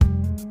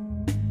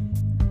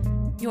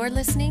You're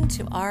listening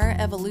to Our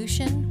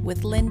Evolution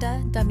with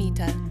Linda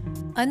Damita.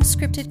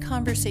 Unscripted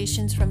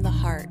conversations from the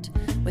heart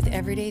with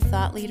everyday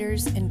thought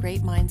leaders and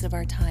great minds of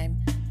our time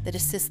that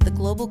assist the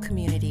global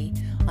community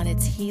on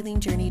its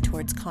healing journey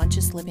towards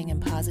conscious living and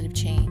positive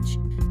change.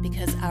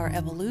 Because our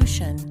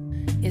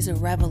evolution is a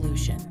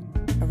revolution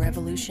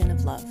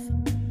of love.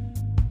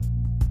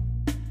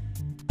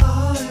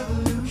 Our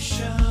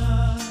evolution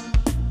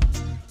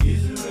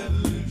is a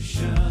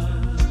revolution of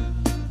love.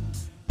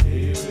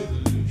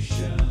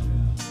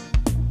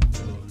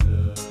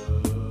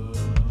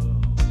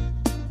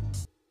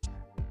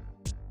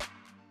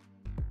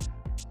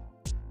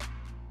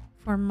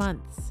 For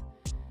months,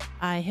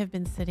 I have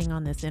been sitting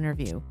on this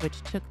interview, which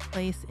took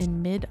place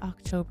in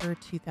mid-October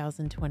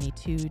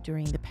 2022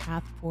 during the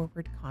Path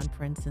Forward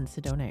conference in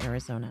Sedona,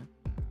 Arizona.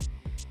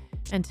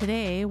 And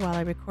today, while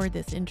I record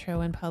this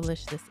intro and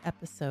publish this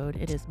episode,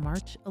 it is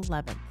March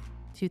 11th,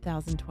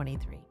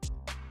 2023.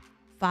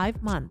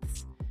 5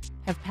 months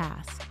have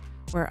passed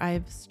where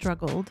I've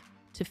struggled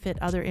to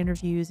fit other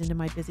interviews into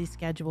my busy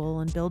schedule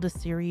and build a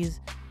series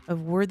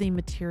of worthy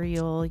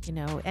material,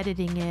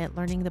 editing it,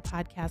 learning the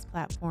podcast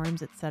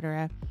platforms,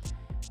 etc.,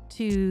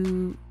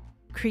 to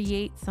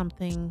create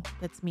something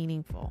that's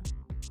meaningful.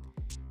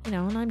 And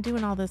I'm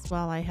doing all this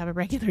while I have a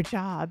regular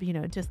job,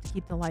 just to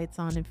keep the lights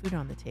on and food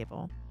on the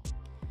table.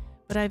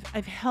 But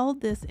I've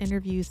held this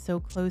interview so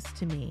close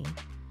to me,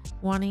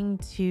 wanting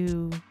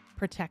to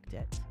protect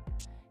it.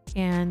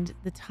 And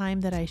the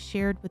time that I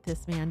shared with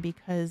this man,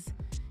 because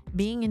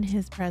being in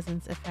his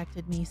presence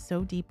affected me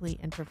so deeply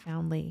and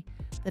profoundly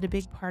that a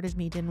big part of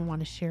me didn't want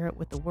to share it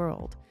with the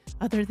world,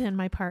 other than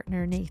my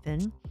partner,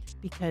 Nathan,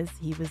 because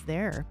he was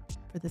there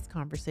for this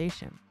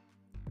conversation.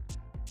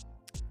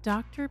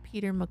 Dr.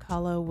 Peter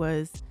McCullough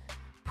was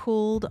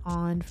pulled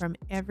on from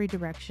every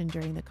direction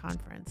during the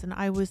conference, and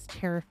I was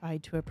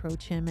terrified to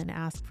approach him and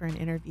ask for an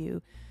interview,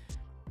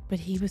 but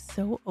he was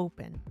so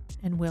open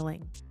and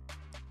willing.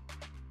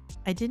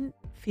 I didn't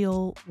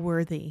feel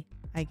worthy,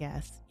 I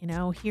guess.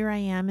 Here I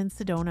am in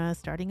Sedona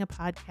starting a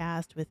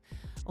podcast with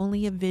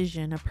only a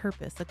vision, a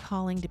purpose, a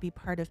calling to be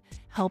part of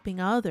helping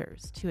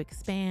others to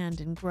expand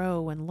and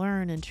grow and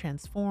learn and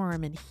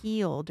transform and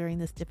heal during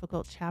this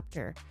difficult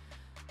chapter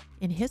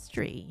in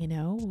history,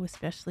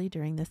 especially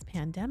during this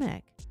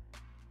pandemic.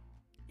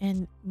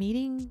 And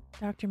meeting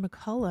Dr.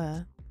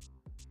 McCullough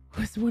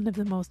was one of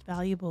the most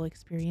valuable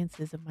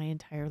experiences of my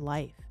entire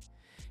life,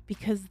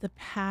 because the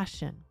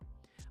passion,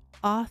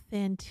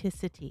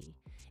 authenticity,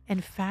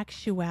 and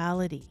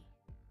factuality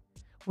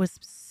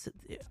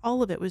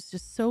all of it was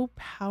just so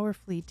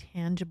powerfully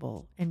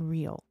tangible and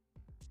real.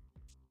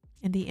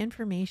 And the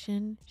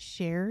information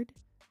shared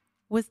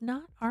was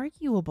not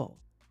arguable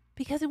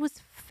because it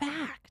was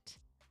fact,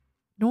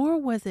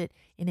 nor was it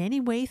in any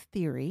way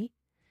theory,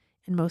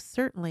 and most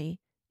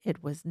certainly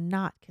it was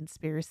not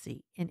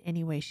conspiracy in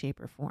any way, shape,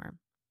 or form.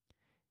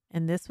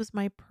 And this was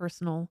my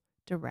personal,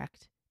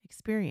 direct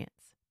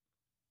experience.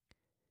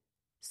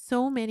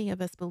 So many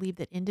of us believe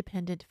that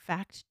independent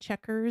fact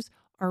checkers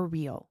are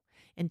real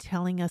and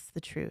telling us the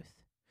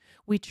truth.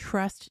 We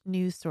trust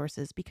news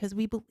sources because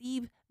we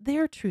believe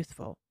they're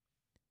truthful.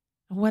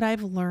 And what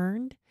I've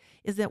learned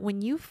is that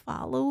when you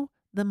follow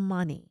the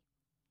money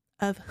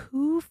of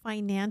who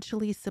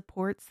financially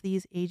supports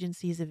these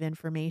agencies of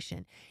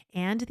information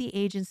and the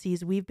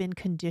agencies we've been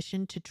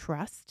conditioned to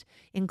trust,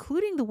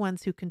 including the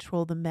ones who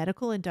control the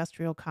medical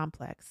industrial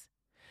complex,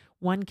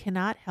 one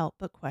cannot help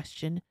but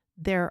question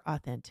their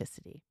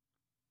authenticity.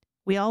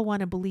 We all want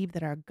to believe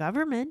that our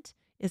government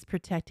is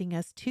protecting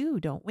us too,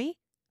 don't we?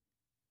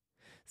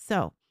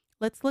 So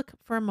let's look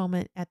for a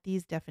moment at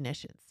these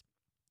definitions.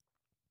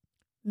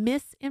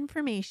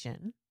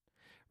 Misinformation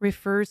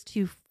refers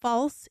to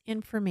false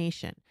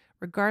information,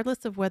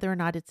 regardless of whether or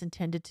not it's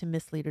intended to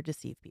mislead or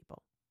deceive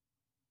people.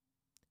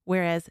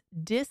 Whereas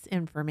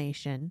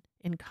disinformation,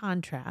 in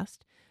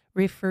contrast,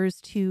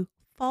 refers to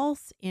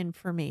false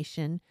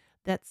information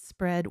that's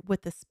spread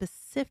with the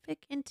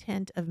specific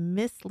intent of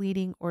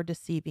misleading or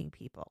deceiving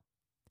people.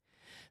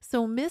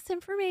 So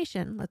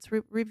misinformation, let's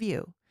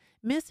review.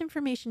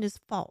 Misinformation is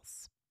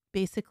false,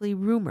 basically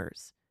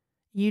rumors.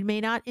 You may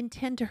not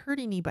intend to hurt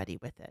anybody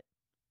with it.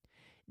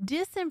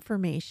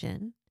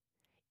 Disinformation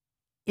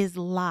is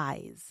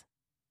lies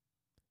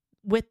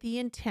with the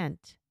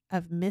intent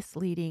of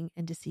misleading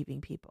and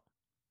deceiving people.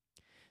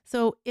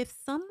 So if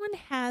someone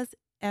has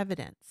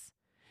evidence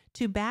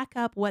to back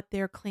up what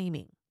they're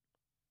claiming,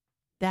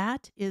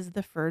 that is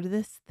the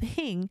furthest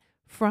thing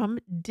from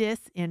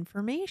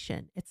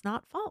disinformation. It's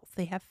not false.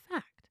 They have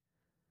fact.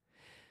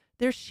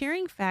 They're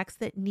sharing facts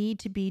that need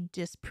to be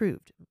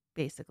disproved,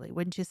 basically,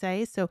 wouldn't you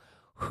say? So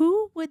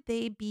who would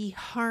they be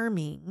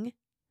harming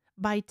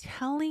by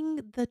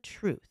telling the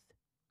truth?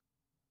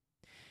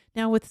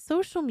 Now, with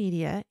social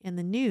media and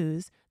the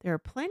news, there are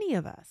plenty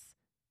of us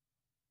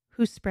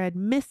who spread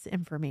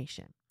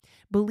misinformation,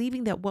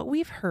 believing that what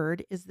we've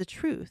heard is the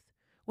truth,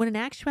 when in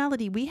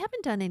actuality, we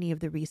haven't done any of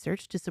the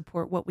research to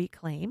support what we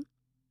claim.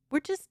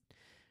 We're just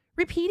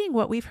repeating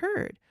what we've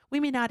heard. We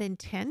may not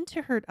intend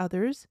to hurt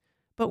others,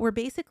 but we're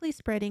basically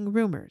spreading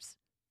rumors.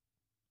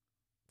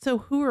 So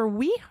who are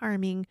we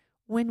harming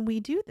when we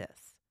do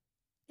this?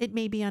 It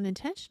may be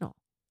unintentional,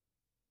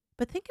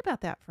 but think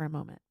about that for a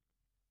moment.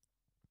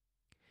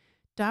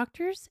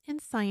 Doctors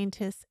and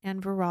scientists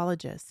and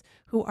virologists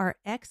who are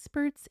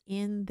experts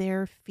in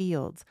their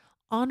fields,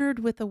 honored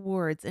with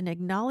awards and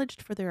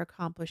acknowledged for their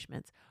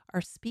accomplishments,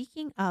 are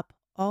speaking up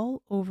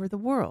all over the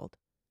world.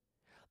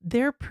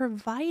 They're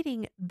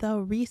providing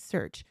the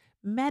research,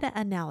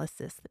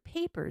 meta-analysis, the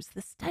papers,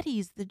 the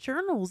studies, the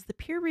journals, the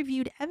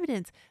peer-reviewed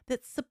evidence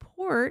that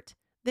support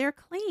their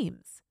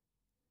claims.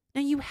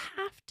 Now you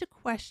have to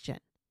question,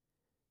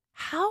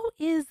 how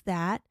is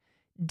that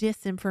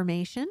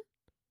disinformation?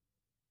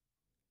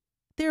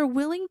 They're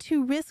willing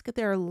to risk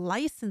their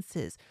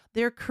licenses,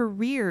 their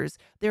careers,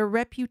 their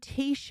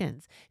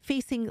reputations,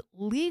 facing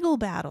legal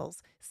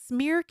battles,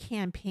 smear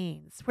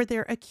campaigns where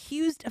they're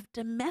accused of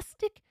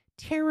domestic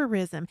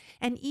terrorism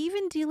and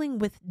even dealing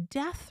with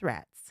death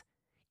threats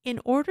in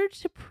order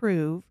to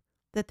prove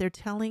that they're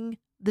telling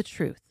the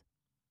truth.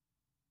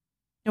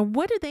 Now,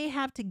 what do they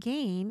have to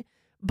gain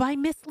by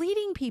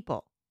misleading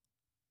people?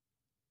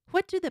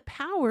 What do the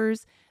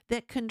powers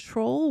that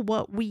control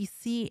what we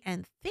see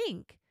and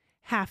think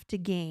have to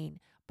gain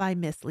by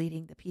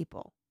misleading the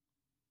people?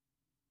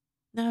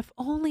 Now, if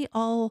only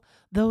all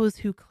those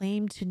who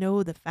claim to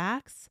know the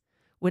facts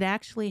would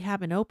actually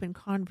have an open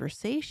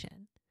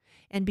conversation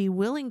and be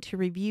willing to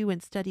review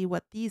and study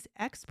what these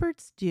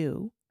experts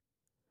do,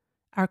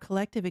 our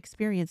collective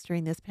experience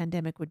during this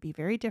pandemic would be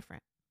very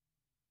different.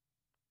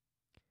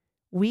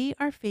 We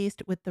are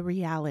faced with the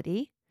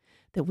reality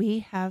that we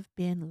have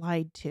been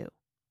lied to.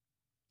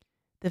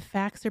 The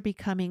facts are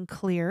becoming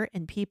clear,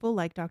 and people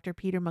like Dr.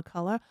 Peter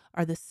McCullough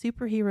are the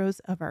superheroes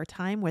of our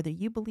time, whether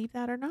you believe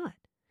that or not.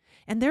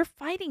 And they're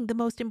fighting the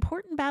most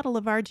important battle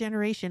of our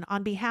generation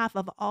on behalf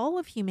of all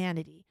of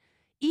humanity,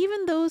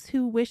 even those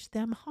who wish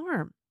them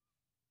harm.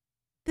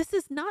 This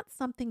is not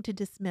something to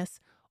dismiss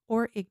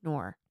or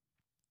ignore.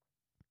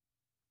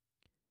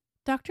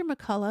 Dr.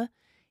 McCullough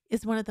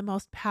is one of the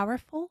most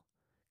powerful,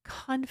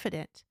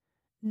 confident,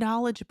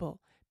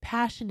 knowledgeable,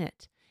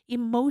 passionate,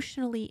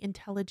 emotionally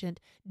intelligent,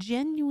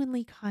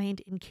 genuinely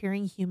kind and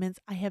caring humans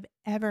I have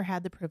ever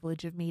had the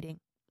privilege of meeting.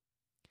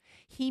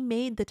 He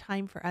made the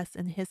time for us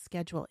in his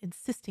schedule,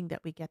 insisting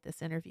that we get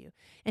this interview.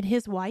 And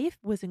his wife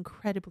was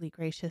incredibly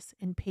gracious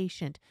and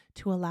patient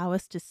to allow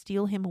us to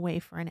steal him away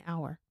for an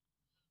hour.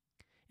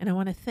 And I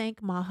want to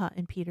thank Maha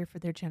and Peter for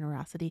their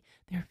generosity.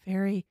 They're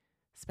very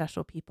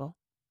special people.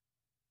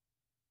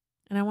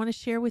 And I want to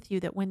share with you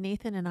that when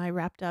Nathan and I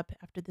wrapped up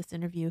after this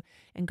interview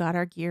and got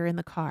our gear in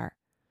the car,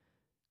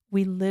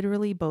 we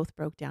literally both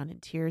broke down in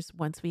tears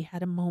once we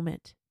had a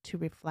moment to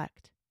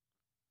reflect.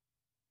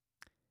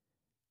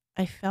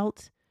 I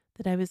felt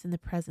that I was in the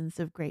presence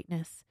of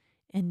greatness,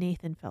 and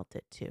Nathan felt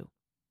it too.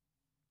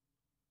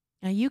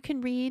 Now you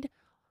can read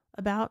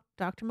about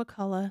Dr.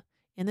 McCullough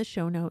in the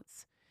show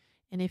notes.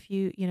 And if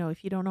you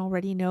don't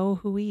already know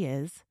who he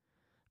is,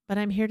 but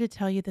I'm here to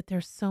tell you that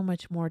there's so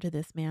much more to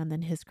this man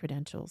than his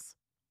credentials.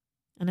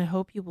 And I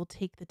hope you will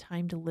take the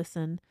time to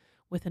listen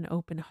with an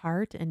open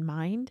heart and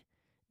mind,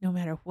 no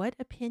matter what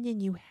opinion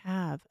you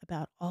have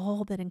about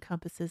all that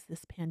encompasses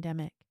this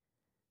pandemic.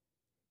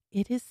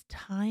 It is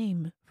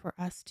time for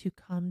us to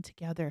come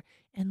together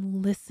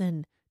and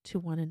listen to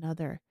one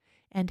another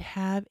and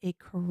have a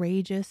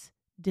courageous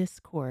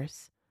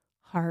discourse,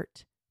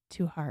 heart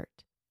to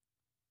heart.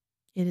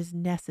 It is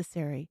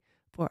necessary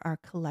for our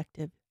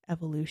collective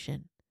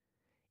evolution.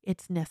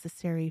 It's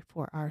necessary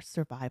for our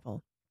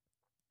survival.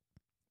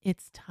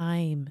 It's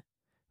time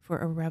for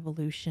a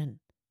revolution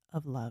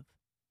of love.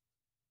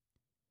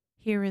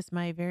 Here is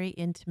my very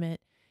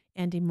intimate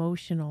and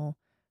emotional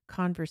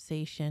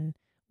conversation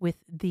with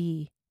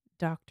the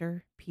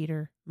Dr.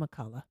 Peter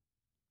McCullough.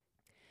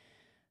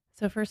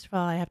 So first of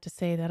all, I have to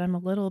say that I'm a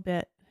little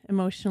bit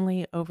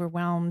emotionally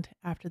overwhelmed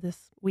after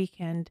this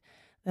weekend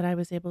that I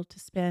was able to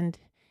spend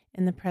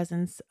in the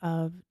presence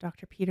of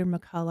Dr. Peter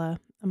McCullough,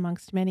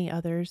 amongst many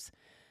others,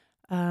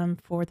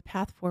 for the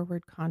Path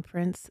Forward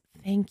conference.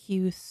 Thank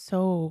you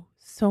so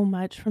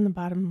much from the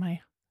bottom of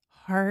my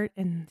heart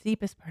and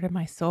deepest part of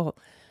my soul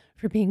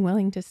for being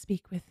willing to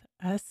speak with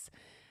us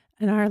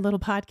in our little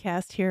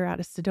podcast here out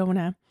of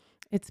Sedona.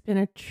 It's been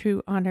a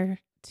true honor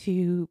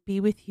to be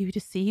with you, to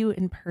see you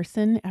in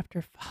person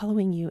after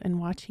following you and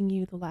watching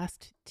you the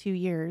last 2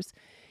 years.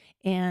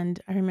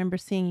 And I remember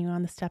seeing you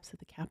on the steps of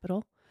the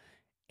Capitol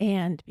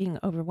and being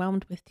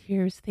overwhelmed with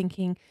tears,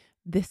 thinking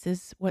this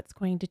is what's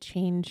going to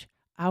change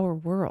our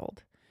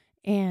world.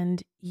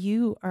 And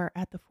you are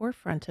at the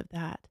forefront of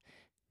that.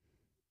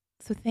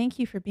 So thank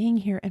you for being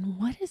here. And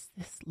what is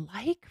this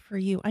like for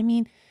you? I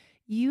mean,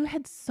 you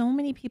had so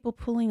many people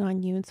pulling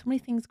on you and so many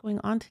things going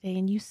on today,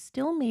 and you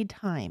still made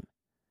time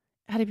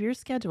out of your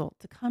schedule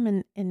to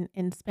come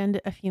and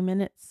spend a few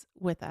minutes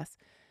with us.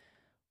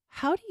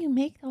 How do you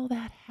make all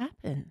that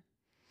happen?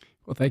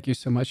 Well, thank you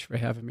so much for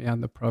having me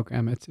on the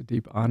program. It's a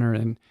deep honor.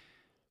 And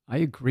I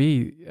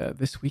agree.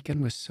 This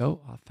weekend was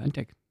so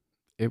authentic.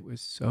 It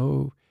was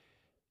so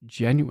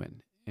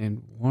genuine.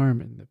 and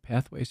warm. And the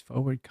Pathways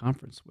Forward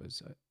Conference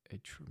was a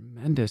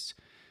tremendous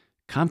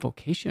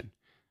convocation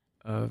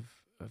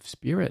of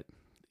spirit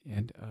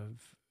and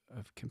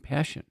of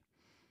compassion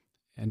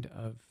and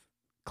of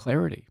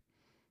clarity,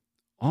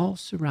 all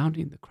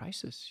surrounding the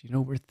crisis. You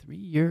know, we're 3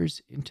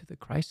 years into the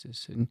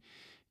crisis. And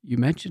you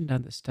mentioned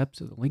on the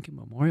steps of the Lincoln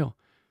Memorial,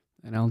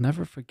 and I'll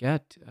never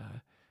forget,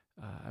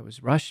 I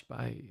was rushed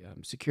by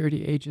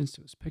security agents.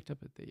 It was picked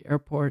up at the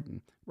airport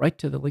and right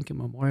to the Lincoln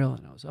Memorial,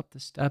 and I was up the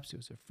steps. It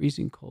was a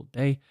freezing cold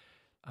day.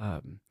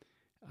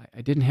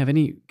 I didn't have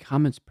any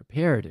comments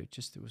prepared.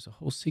 There was a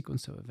whole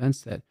sequence of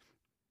events that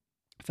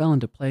fell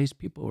into place.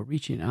 People were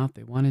reaching out.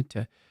 They wanted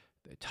to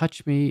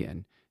touch me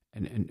and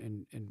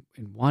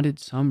wanted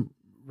some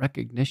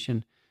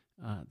recognition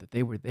that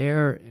they were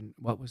there and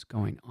what was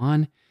going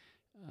on.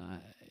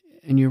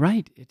 And you're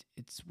right.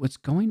 It's what's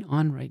going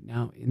on right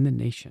now in the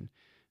nation,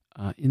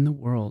 in the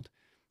world.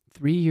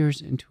 3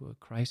 years into a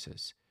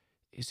crisis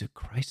is a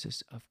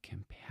crisis of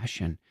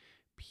compassion.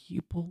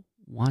 People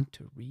want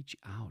to reach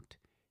out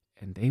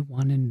and they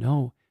want to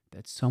know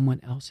that someone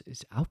else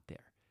is out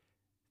there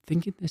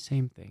thinking the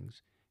same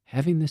things,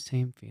 having the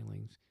same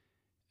feelings,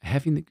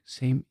 having the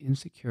same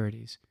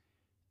insecurities,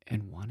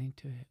 and wanting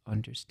to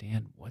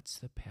understand what's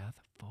the path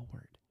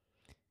forward.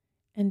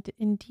 And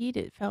indeed,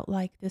 it felt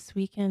like this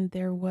weekend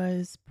there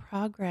was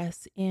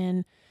progress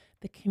in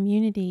the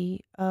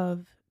community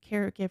of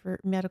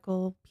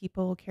medical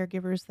people,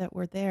 caregivers that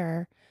were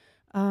there,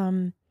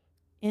 in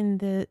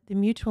the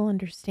mutual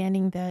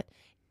understanding that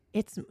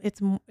it's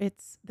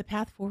the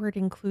path forward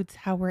includes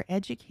how we're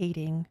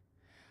educating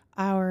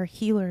our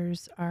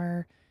healers,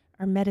 our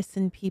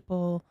medicine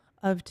people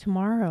of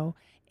tomorrow,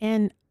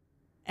 and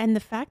the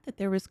fact that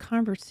there was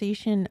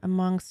conversation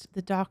amongst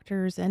the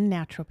doctors and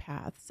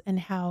naturopaths,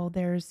 and how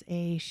there's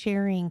a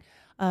sharing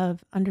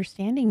of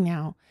understanding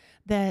now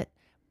that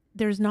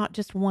there's not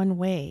just one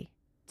way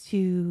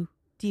to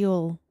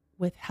deal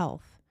with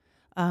health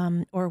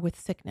or with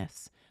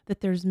sickness,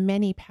 that there's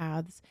many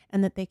paths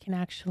and that they can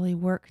actually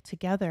work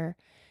together.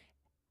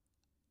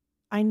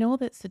 I know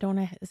that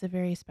Sedona is a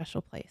very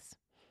special place.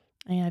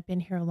 And I've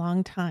been here a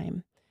long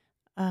time.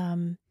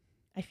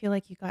 I feel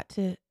like you got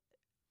to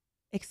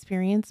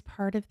experience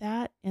part of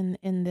that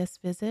in this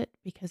visit,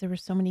 because there were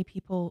so many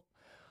people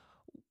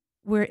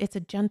where it's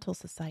a gentle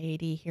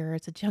society here.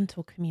 It's a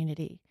gentle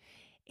community.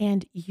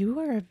 And you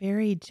are a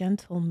very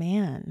gentle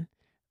man,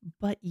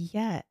 but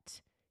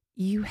yet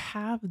you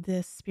have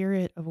this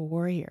spirit of a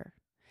warrior.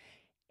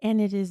 And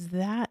it is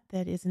that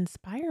is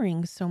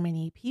inspiring so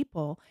many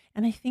people.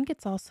 And I think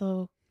it's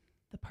also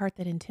the part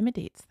that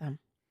intimidates them,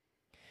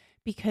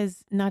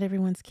 because not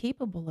everyone's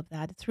capable of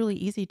that. It's really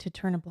easy to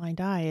turn a blind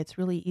eye. It's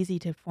really easy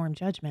to form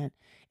judgment.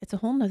 It's a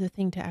whole nother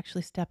thing to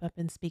actually step up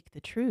and speak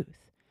the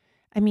truth.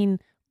 I mean,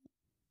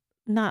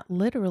 not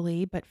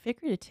literally, but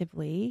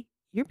figuratively,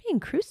 you're being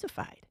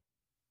crucified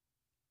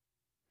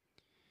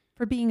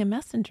for being a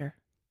messenger.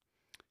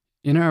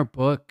 In our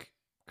book,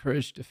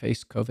 Courage to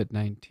Face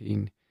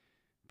COVID-19,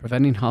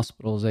 Preventing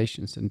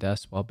Hospitalizations and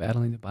Deaths While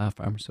Battling the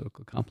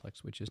Biopharmaceutical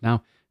Complex, which has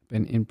now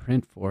been in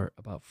print for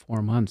about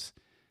 4 months,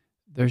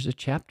 there's a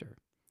chapter,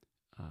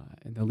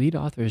 and the lead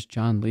author is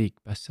John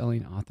Leake,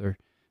 best-selling author,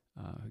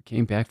 who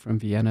came back from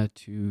Vienna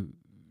to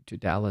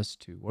Dallas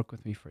to work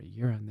with me for a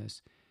year on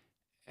this.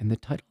 And the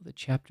title of the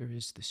chapter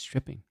is The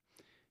Stripping.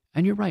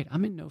 And you're right,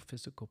 I'm in no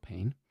physical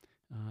pain.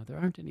 There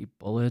aren't any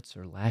bullets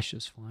or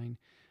lashes flying,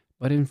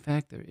 but in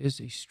fact, there is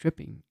a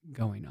stripping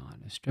going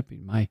on, a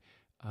stripping. My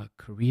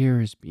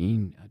career is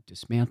being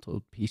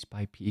dismantled piece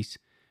by piece.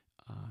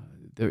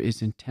 There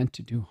is intent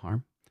to do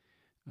harm.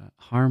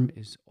 Harm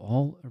is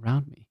all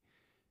around me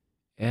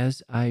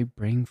as I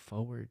bring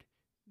forward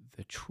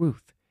the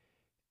truth.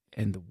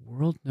 And the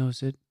world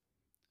knows it.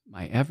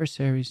 My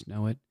adversaries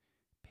know it.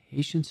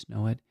 Patients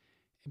know it.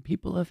 And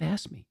people have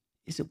asked me,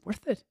 is it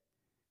worth it?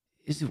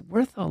 Is it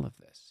worth all of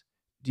this?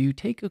 Do you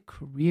take a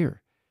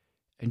career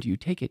and do you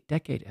take it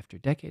decade after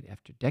decade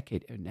after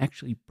decade and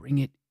actually bring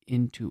it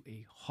into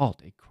a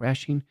halt, a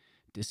crashing,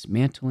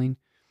 dismantling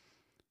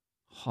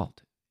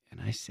halt?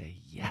 And I say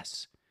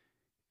yes.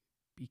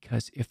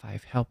 Because if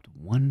I've helped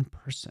one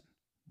person,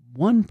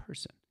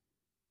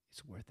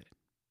 it's worth it.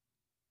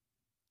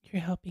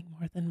 You're helping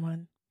more than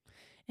one.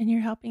 And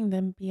you're helping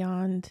them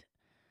beyond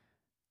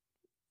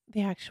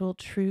the actual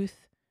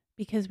truth,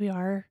 because we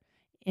are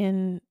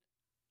in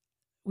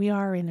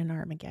an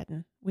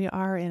Armageddon. We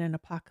are in an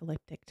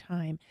apocalyptic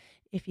time.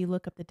 If you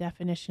look up the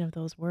definition of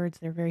those words,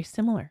 they're very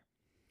similar.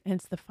 And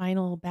it's the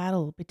final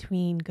battle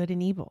between good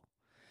and evil,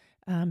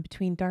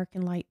 between dark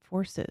and light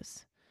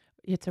forces.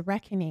 It's a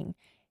reckoning.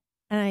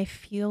 And I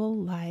feel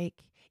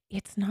like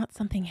it's not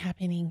something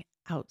happening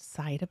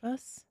outside of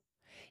us.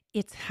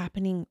 It's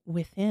happening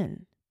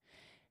within.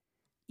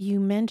 You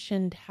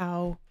mentioned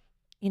how,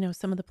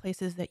 some of the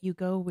places that you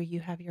go where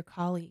you have your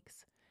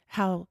colleagues,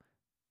 how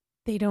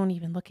they don't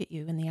even look at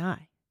you in the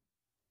eye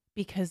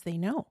because they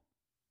know.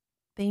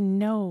 They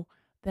know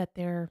that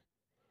they're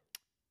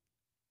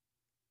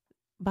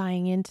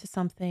buying into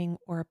something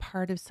or a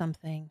part of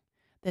something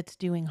that's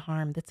doing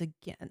harm, that's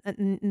again,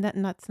 and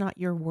that's not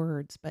your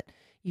words, but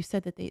you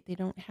said that they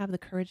don't have the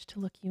courage to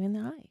look you in the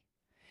eye.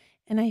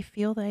 And I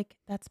feel like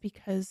that's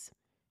because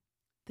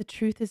the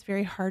truth is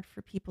very hard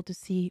for people to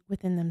see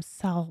within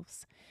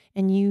themselves.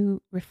 And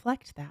you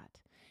reflect that.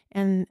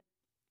 And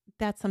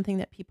that's something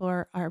that people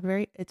are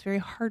it's very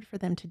hard for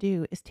them to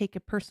do, is take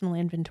a personal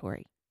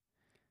inventory,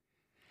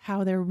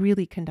 how they're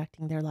really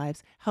conducting their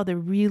lives, how they're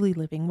really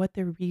living, what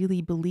they're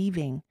really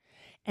believing,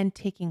 and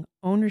taking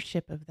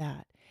ownership of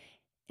that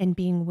and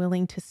being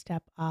willing to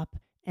step up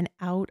and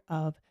out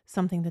of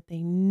something that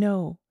they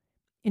know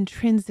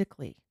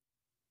intrinsically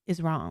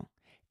is wrong.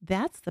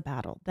 That's the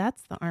battle.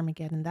 That's the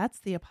Armageddon. That's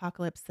the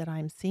apocalypse that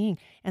I'm seeing.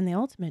 And the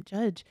ultimate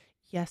judge,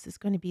 yes, is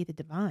going to be the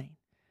divine.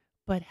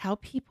 But how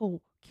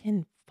people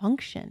can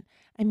function.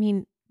 I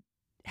mean,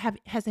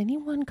 has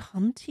anyone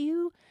come to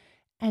you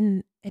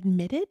and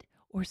admitted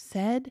or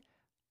said,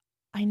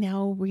 I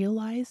now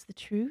realize the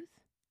truth?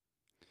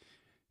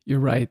 You're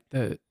right.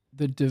 The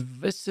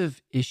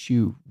divisive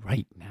issue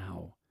right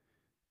now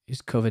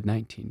is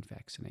COVID-19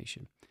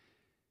 vaccination.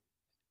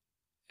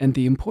 And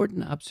the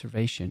important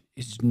observation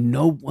is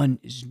no one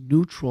is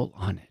neutral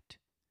on it.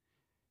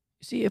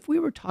 You see, if we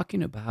were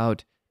talking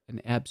about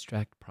an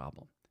abstract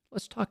problem,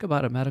 let's talk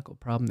about a medical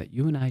problem that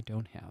you and I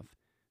don't have.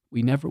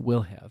 We never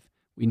will have.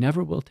 We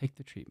never will take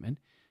the treatment.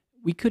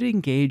 We could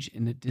engage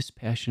in a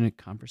dispassionate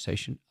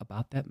conversation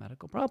about that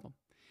medical problem.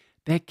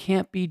 That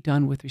can't be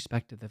done with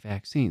respect to the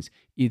vaccines.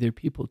 Either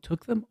people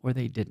took them or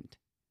they didn't.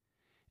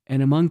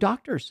 And among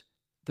doctors,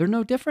 they're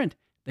no different.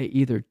 They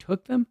either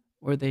took them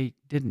or they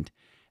didn't.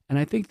 And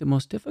I think the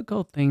most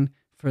difficult thing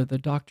for the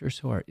doctors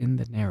who are in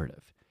the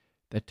narrative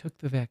that took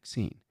the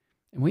vaccine,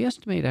 and we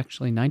estimate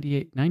actually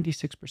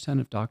 96%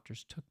 of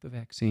doctors took the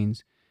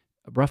vaccines.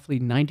 Roughly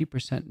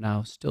 90%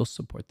 now still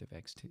support the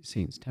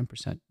vaccines,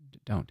 10%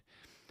 don't.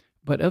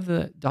 But of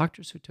the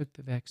doctors who took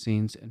the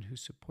vaccines and who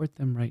support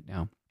them right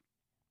now,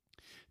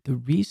 the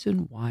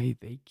reason why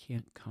they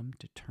can't come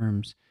to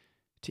terms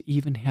to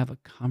even have a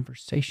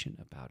conversation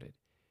about it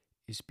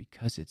is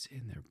because it's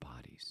in their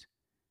bodies.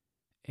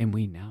 And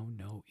we now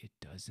know it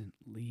doesn't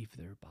leave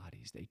their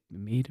bodies. They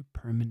made a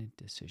permanent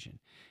decision.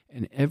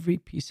 And every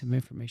piece of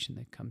information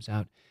that comes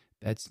out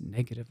that's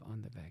negative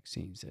on the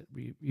vaccines, that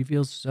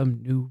reveals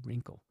some new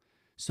wrinkle,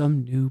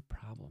 some new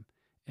problem.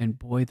 And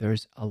boy,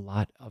 there's a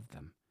lot of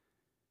them.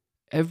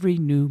 Every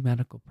new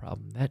medical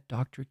problem, that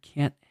doctor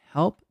can't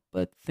help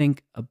but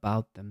think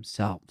about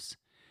themselves.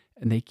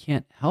 And they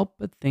can't help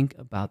but think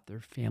about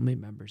their family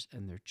members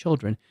and their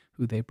children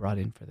who they brought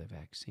in for the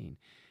vaccine.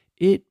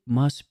 It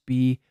must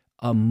be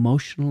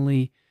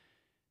emotionally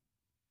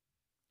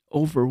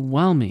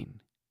overwhelming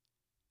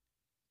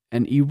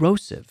and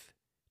erosive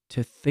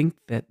to think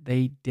that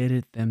they did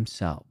it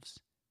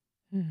themselves.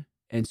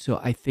 And so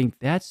I think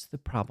that's the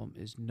problem,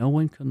 is no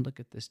one can look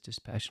at this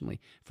dispassionately.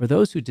 For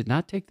those who did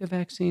not take the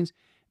vaccines,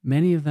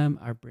 many of them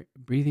are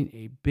breathing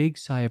a big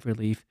sigh of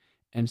relief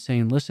and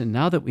saying, listen,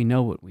 now that we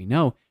know what we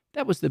know,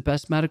 that was the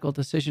best medical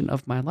decision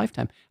of my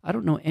lifetime. I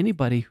don't know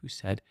anybody who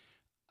said,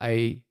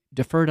 I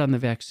deferred on the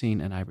vaccine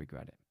and I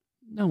regret it.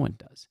 No one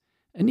does.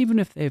 And even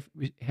if they've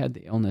had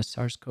the illness,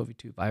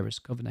 SARS-CoV-2 virus,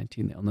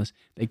 COVID-19, the illness,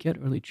 they get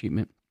early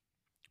treatment.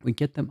 We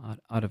get them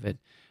out of it.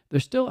 There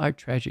still are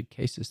tragic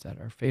cases that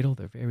are fatal.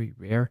 They're very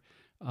rare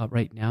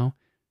right now.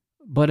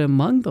 But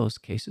among those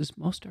cases,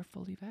 most are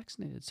fully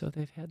vaccinated. So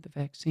they've had the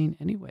vaccine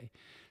anyway.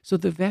 So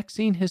the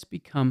vaccine has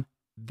become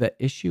the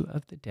issue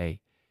of the day.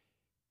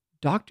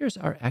 Doctors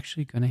are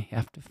actually going to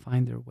have to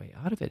find their way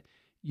out of it.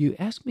 You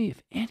asked me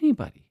if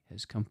anybody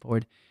has come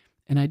forward,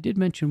 and I did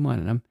mention one,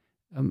 and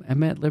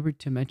I'm at liberty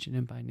to mention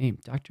him by name,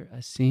 Dr.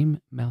 Aseem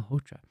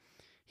Malhotra.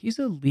 He's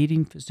a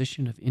leading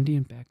physician of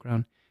Indian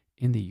background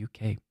in the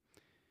UK.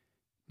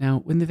 Now,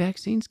 when the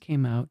vaccines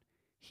came out,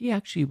 he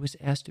actually was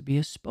asked to be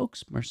a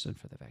spokesperson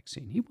for the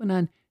vaccine. He went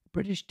on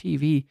British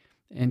TV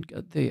and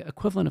the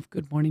equivalent of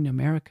Good Morning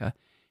America,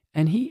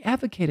 and he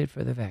advocated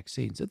for the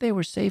vaccines, that they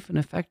were safe and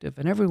effective,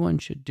 and everyone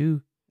should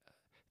do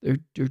their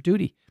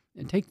duty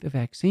and take the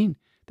vaccine.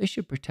 They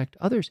should protect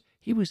others.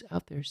 He was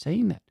out there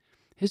saying that.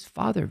 His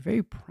father,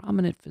 very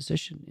prominent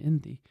physician in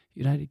the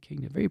United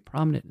Kingdom, very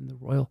prominent in the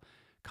Royal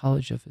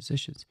College of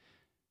Physicians,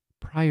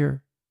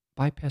 prior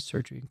bypass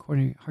surgery and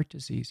coronary heart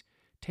disease,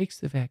 takes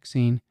the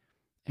vaccine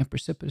and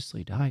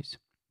precipitously dies.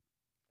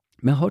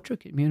 Malhotra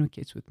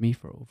communicates with me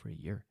for over a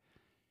year.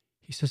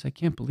 He says, I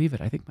can't believe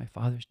it. I think my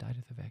father's died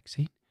of the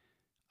vaccine.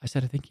 I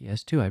said, I think he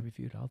has too. I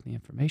reviewed all the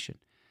information.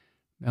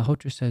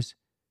 Malhotra says,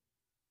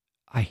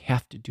 I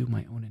have to do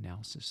my own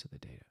analysis of the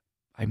data.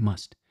 I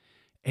must.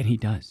 And he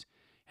does.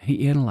 And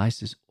he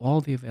analyzes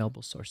all the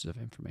available sources of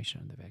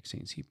information on the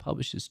vaccines. He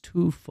publishes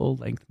 2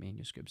 full-length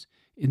manuscripts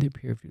in the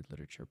peer-reviewed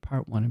literature,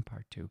 part 1 and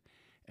part 2.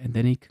 And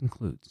then he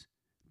concludes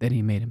that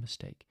he made a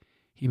mistake.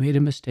 He made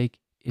a mistake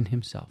in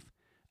himself.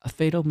 A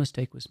fatal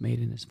mistake was made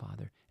in his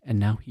father. And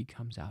now he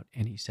comes out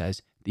and he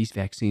says, these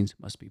vaccines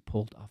must be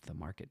pulled off the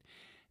market.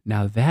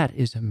 Now that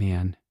is a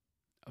man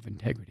of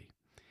integrity.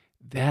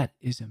 That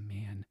is a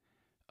man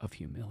of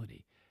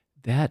humility.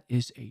 That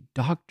is a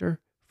doctor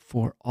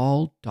for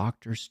all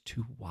doctors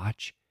to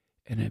watch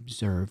and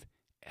observe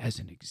as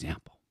an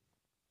example.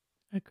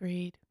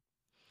 Agreed.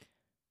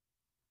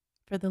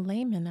 For the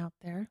layman out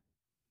there,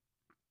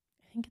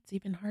 I think it's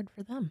even hard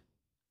for them.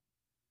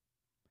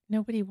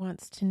 Nobody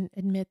wants to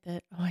admit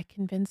that, oh, I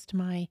convinced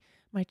my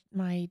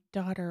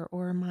daughter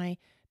or my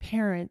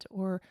parent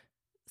or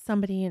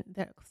somebody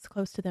that's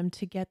close to them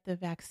to get the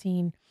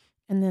vaccine,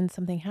 and then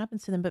something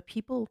happens to them. But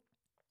people,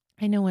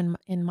 I know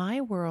in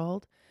my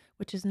world,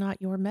 which is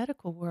not your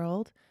medical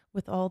world,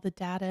 with all the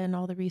data and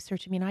all the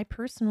research. I mean, I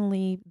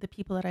personally, the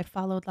people that I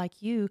followed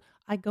like you,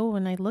 I go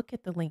and I look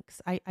at the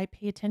links. I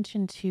pay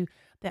attention to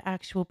the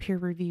actual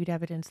peer-reviewed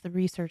evidence, the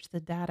research, the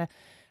data.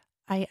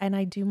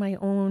 I do my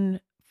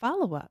own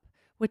follow-up,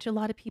 which a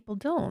lot of people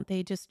don't.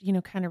 They just,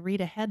 kind of read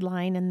a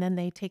headline and then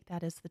they take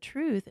that as the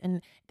truth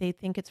and they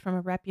think it's from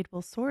a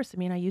reputable source. I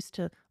mean, I used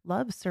to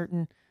love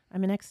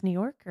I'm an ex-New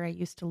Yorker. I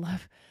used to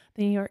love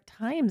the New York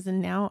Times,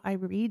 and now I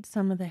read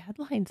some of the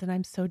headlines and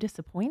I'm so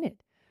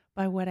disappointed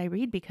by what I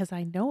read because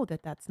I know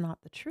that that's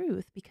not the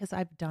truth because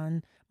I've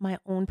done my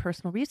own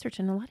personal research,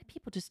 and a lot of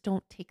people just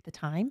don't take the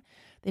time.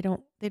 They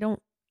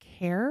don't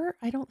care,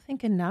 I don't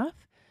think,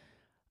 enough.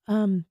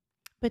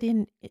 But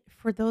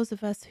for those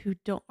of us who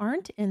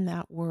aren't in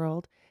that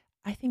world,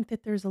 I think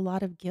that there's a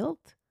lot of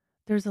guilt.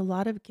 There's a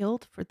lot of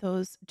guilt for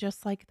those,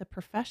 just like the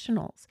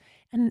professionals,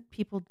 and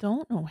people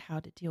don't know how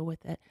to deal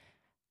with it.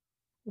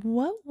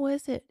 What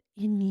was it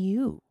in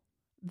you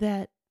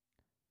that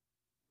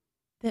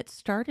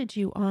started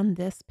you on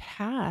this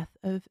path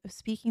of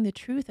speaking the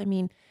truth? I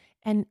mean,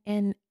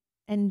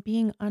 and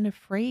being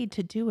unafraid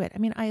to do it. I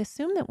mean, I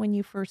assume that when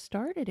you first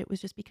started, it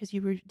was just because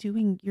you were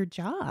doing your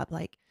job,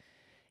 like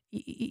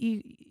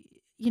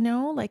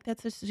like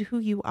that's just who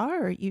you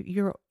are.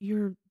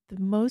 You're the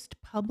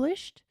most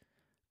published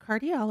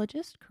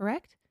cardiologist,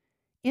 correct?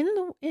 In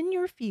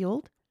your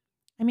field.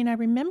 I mean, I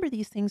remember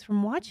these things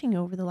from watching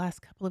over the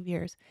last couple of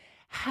years.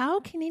 How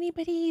can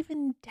anybody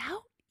even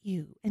doubt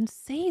you and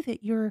say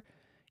that you're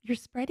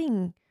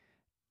spreading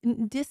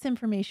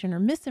disinformation or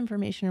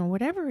misinformation or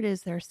whatever it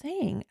is they're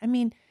saying? I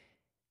mean,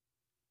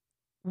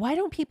 why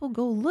don't people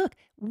go look?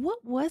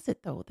 What was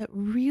it, though, that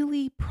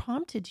really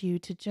prompted you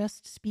to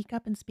just speak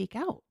up and speak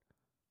out?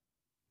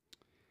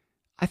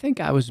 I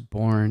think I was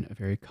born a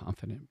very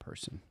confident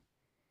person.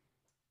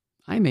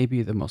 I may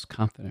be the most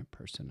confident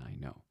person I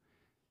know.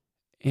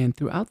 And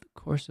throughout the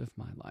course of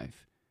my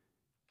life,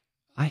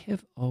 I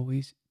have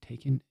always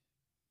taken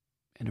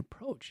an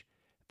approach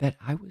that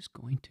I was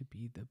going to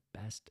be the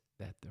best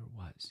that there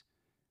was.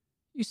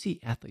 You see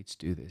athletes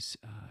do this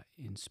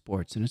in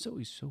sports, and it's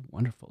always so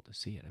wonderful to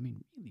see it. I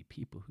mean, really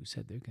people who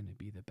said they're going to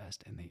be the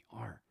best, and they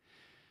are.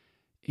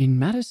 In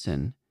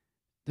medicine,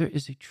 there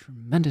is a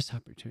tremendous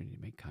opportunity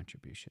to make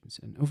contributions.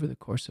 And over the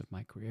course of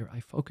my career,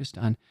 I focused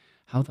on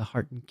how the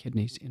heart and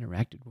kidneys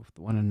interacted with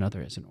one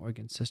another as an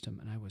organ system,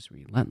 and I was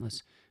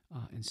relentless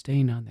in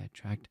staying on that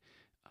track.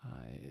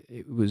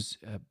 It was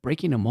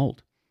breaking a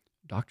mold.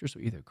 Doctors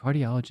were either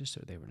cardiologists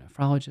or they were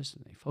nephrologists,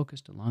 and they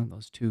focused along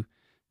those two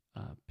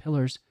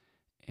pillars,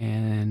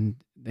 and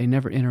they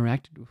never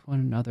interacted with one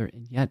another.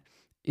 And yet,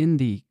 in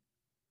the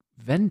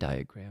Venn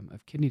diagram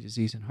of kidney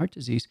disease and heart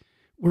disease,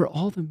 were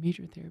all the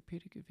major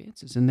therapeutic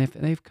advances, and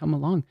they've come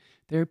along.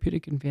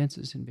 Therapeutic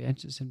advances in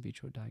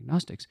vitro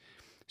diagnostics.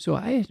 So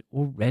I had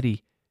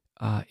already,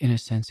 in a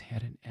sense,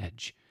 had an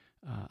edge.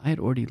 I had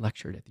already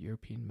lectured at the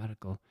European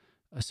Medical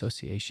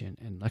Association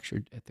and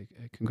lectured at the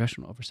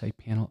Congressional Oversight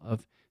Panel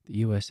of the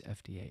U.S.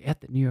 FDA,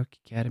 at the New York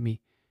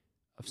Academy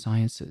of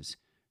Sciences.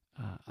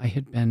 I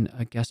had been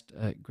a guest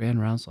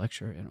grand rounds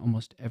lecturer in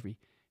almost every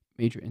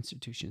major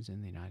institutions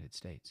in the United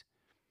States.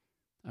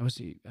 I was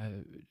the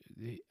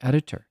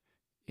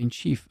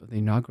editor-in-chief of the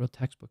inaugural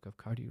textbook of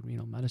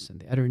cardiorenal medicine,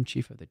 the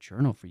editor-in-chief of the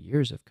journal for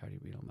years of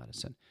cardiorenal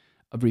medicine,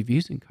 of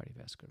reviews in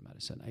cardiovascular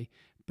medicine. I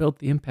built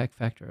the impact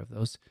factor of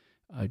those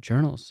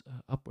journals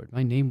upward.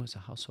 My name was a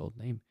household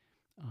name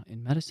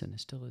in medicine, and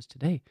still is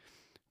today.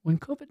 When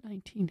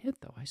COVID-19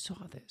 hit, though, I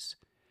saw this,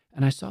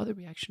 and I saw the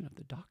reaction of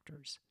the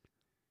doctors.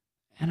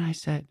 And I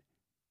said,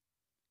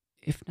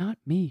 if not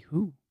me,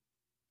 who?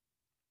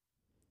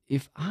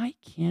 If I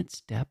can't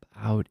step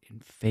out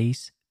and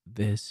face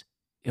this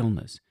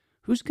illness,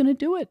 who's going to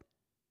do it?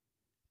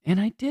 And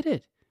I did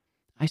it.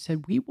 I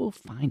said, we will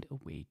find a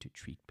way to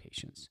treat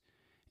patients.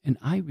 And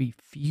I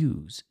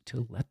refuse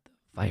to let the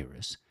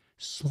virus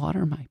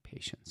slaughter my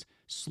patients,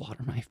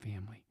 slaughter my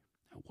family.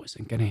 I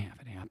wasn't going to have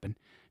it happen.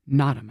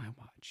 Not on my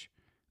watch.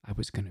 I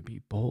was going to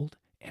be bold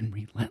and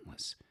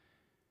relentless.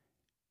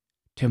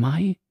 To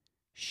my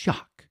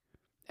shock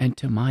and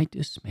to my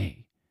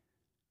dismay,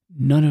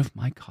 none of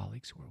my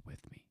colleagues were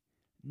with me.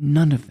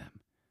 None of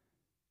them.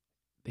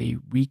 They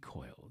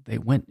recoiled. They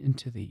went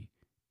into the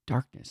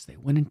darkness. They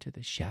went into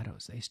the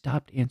shadows. They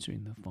stopped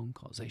answering the phone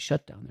calls. They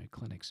shut down their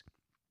clinics,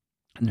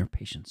 and their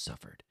patients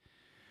suffered.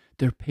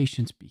 Their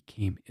patients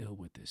became ill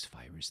with this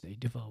virus. They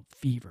developed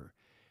fever.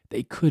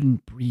 They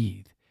couldn't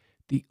breathe.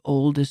 The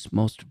oldest,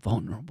 most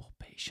vulnerable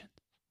patient.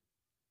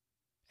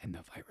 And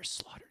the virus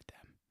slaughtered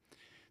them.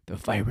 The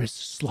virus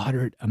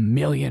slaughtered 1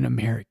 million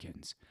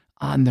Americans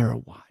on their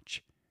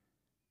watch.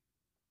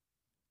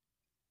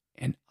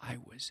 And I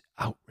was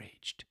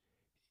outraged.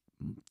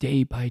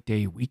 Day by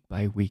day, week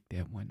by week,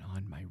 that went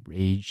on. My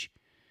rage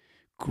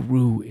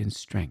grew in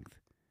strength.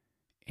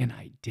 And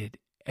I did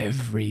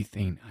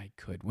everything I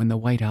could. When the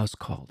White House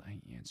called, I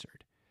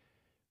answered.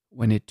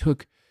 When it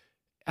took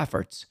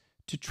efforts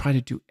to try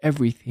to do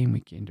everything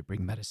we can to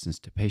bring medicines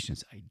to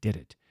patients, I did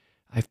it.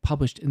 I've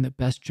published in the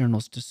best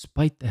journals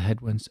despite the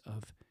headwinds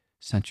of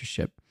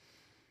censorship.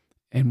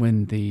 And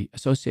when the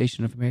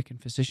Association of American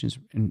Physicians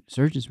and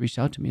Surgeons reached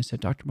out to me and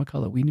said, Dr.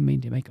 McCullough, we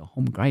need to make a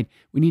home guide.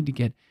 We need to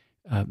get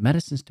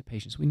medicines to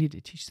patients. We need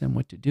to teach them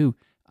what to do.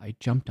 I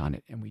jumped on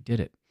it, and we did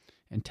it.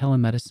 And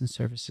telemedicine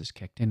services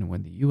kicked in. And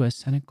when the U.S.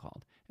 Senate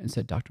called and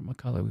said, Dr.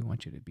 McCullough, we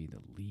want you to be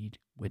the lead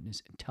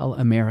witness and tell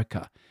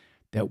America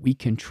that we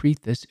can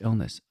treat this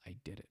illness, I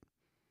did it.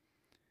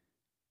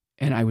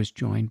 And I was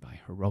joined by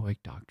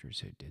heroic doctors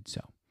who did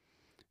so.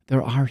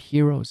 There are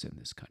heroes in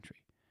this country.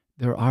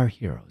 There are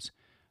heroes.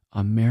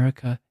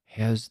 America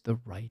has the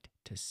right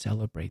to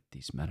celebrate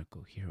these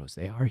medical heroes.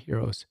 They are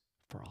heroes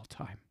for all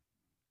time.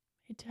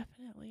 They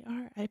definitely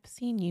are. I've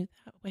seen you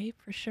that way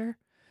for sure.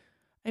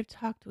 I've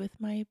talked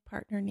with my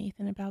partner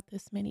Nathan about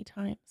this many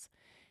times.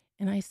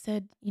 And I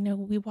said,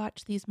 we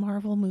watch these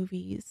Marvel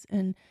movies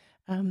and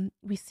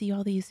we see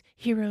all these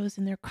heroes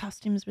in their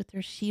costumes with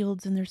their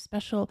shields and their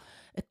special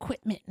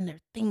equipment and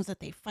their things that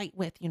they fight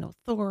with,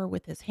 Thor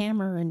with his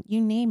hammer and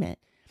you name it,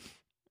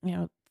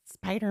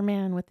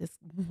 Spider-Man with his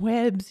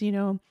webs,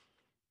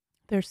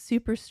 their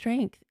super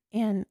strength.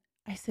 And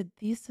I said,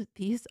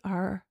 these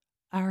are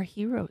our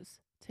heroes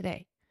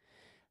today.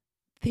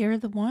 They're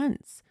the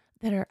ones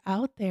that are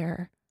out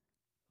there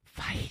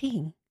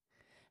fighting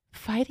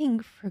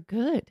for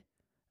good,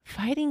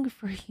 fighting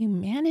for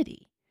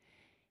humanity,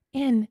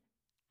 and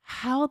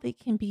how they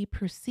can be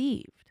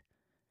perceived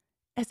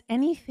as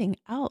anything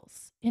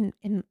else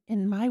in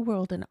my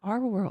world, in our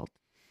world,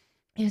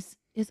 is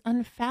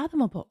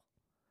unfathomable.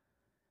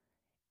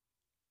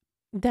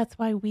 That's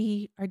why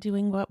we are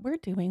doing what we're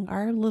doing,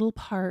 our little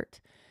part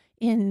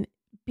in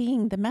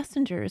being the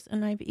messengers.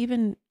 And I've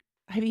even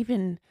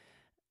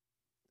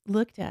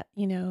looked at,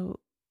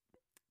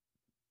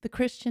 the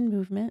Christian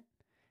movement,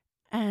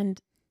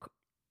 and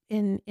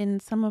in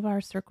some of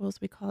our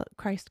circles, we call it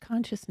Christ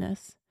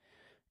consciousness.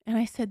 And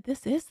I said,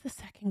 this is the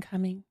second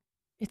coming.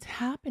 It's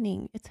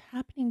happening. It's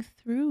happening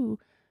through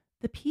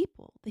the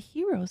people, the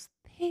heroes.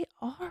 They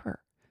are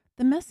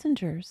the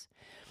messengers.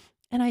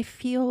 And I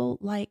feel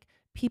like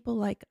people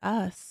like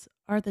us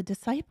are the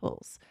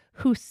disciples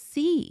who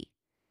see.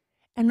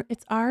 And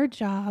it's our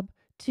job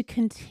to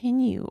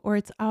continue, or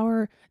it's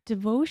our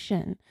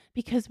devotion,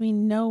 because we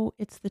know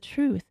it's the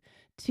truth,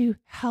 to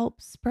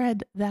help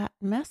spread that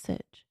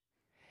message.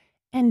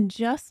 And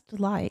just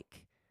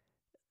like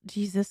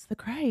Jesus the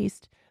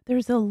Christ,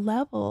 there's a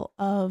level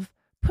of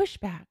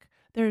pushback.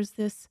 There's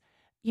this,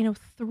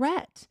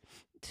 threat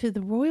to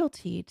the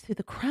royalty, to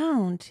the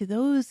crown, to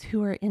those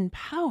who are in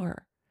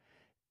power.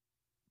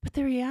 But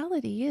the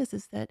reality is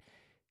that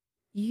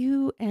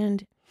you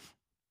and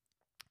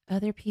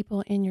other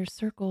people in your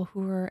circle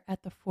who are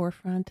at the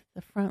forefront,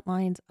 the front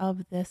lines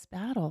of this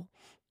battle,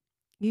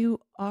 you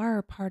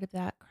are part of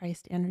that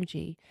Christ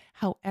energy,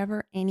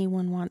 however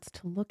anyone wants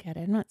to look at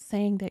it. I'm not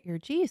saying that you're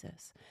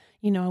Jesus.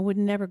 I would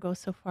never go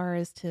so far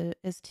as to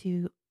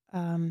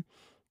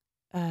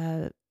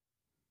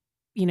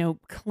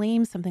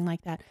claim something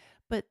like that.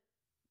 But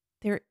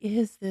there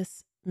is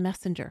this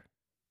messenger,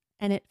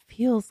 and it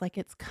feels like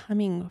it's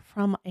coming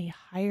from a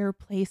higher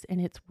place, and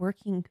it's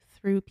working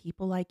through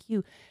people like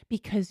you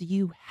because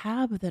you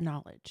have the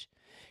knowledge,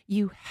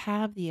 you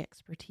have the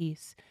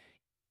expertise.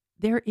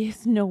 There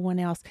is no one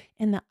else.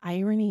 And the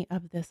irony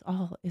of this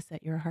all is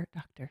that you're a heart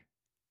doctor.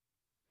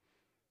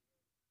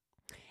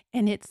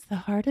 And it's the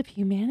heart of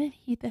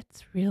humanity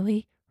that's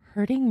really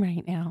hurting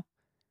right now.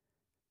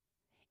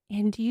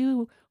 And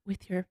you,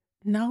 with your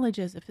knowledge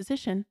as a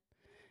physician,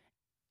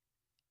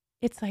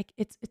 it's like,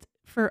 it's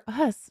for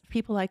us,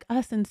 people like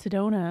us in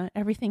Sedona,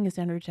 everything is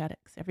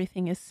energetics.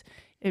 Everything is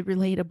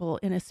relatable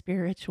in a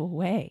spiritual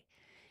way.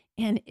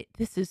 And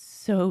this is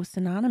so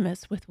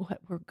synonymous with what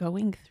we're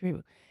going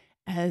through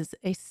as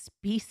a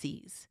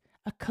species,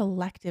 a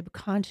collective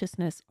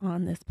consciousness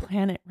on this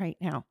planet right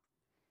now.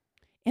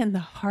 And the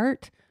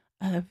heart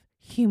of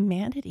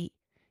humanity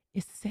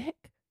is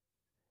sick.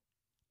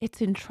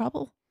 It's in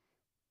trouble.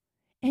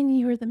 And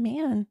you're the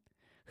man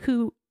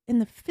who, in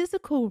the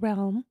physical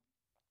realm,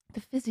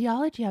 the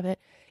physiology of it,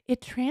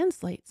 it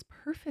translates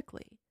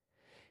perfectly.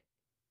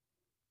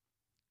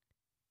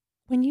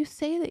 When you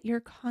say that you're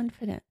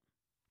confident,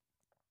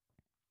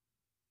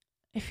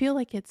 I feel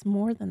like it's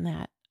more than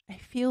that. I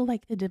feel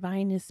like the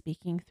divine is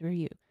speaking through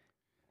you.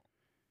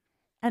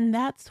 And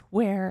that's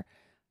where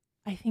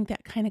I think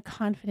that kind of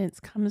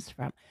confidence comes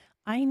from.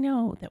 I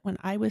know that when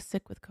I was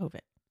sick with COVID,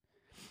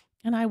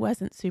 and I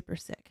wasn't super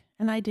sick,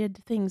 and I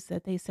did things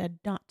that they said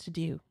not to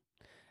do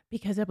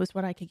because it was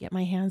what I could get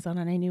my hands on,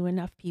 and I knew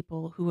enough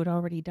people who had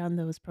already done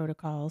those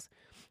protocols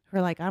who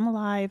were like, I'm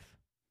alive,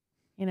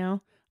 You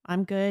know,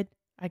 I'm good.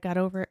 I got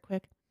over it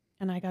quick,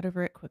 and I got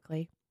over it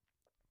quickly.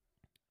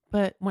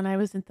 But when I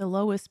was at the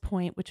lowest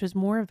point, which was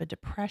more of a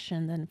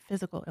depression than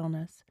physical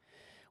illness,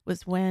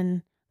 was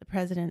when the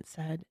president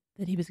said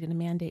that he was going to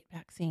mandate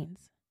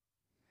vaccines.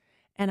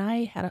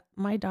 And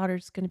my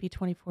daughter's going to be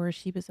 24.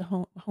 She was a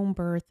home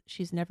birth.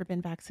 She's never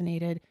been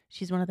vaccinated.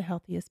 She's one of the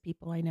healthiest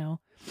people I know.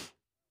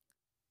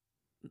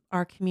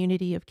 Our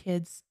community of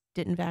kids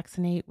didn't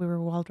vaccinate. We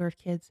were Waldorf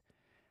kids.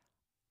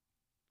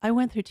 I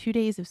went through 2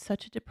 days of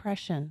such a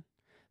depression,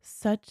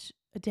 such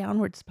a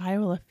downward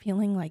spiral of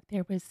feeling like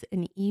there was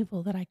an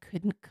evil that I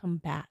couldn't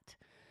combat,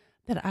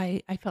 that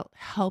I felt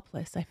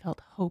helpless. I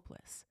felt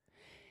hopeless.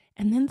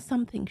 And then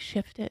something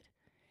shifted.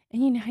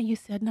 And you know how you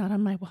said, not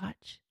on my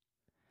watch?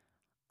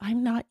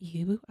 I'm not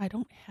you. I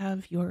don't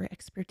have your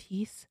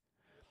expertise.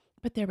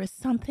 But there was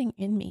something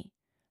in me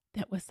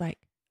that was like,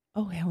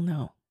 oh, hell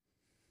no.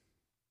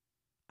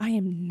 I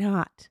am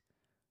not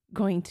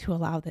going to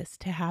allow this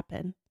to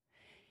happen.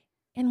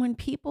 And when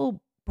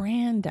people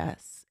brand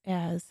us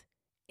as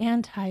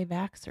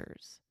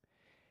anti-vaxxers,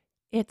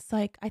 it's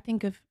like, I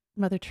think of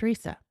Mother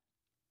Teresa.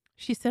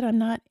 She said, I'm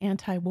not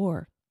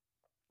anti-war.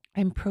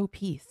 I'm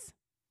pro-peace.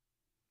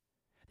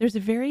 There's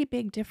a very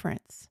big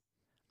difference.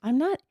 I'm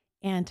not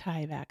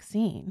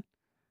anti-vaccine.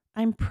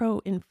 I'm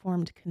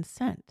pro-informed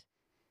consent.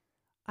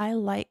 I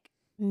like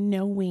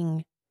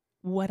knowing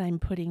what I'm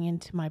putting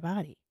into my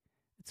body.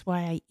 It's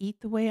why I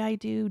eat the way I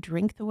do,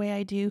 drink the way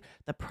I do,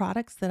 the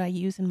products that I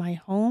use in my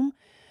home,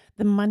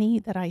 the money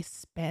that I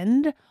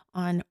spend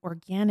on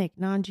organic,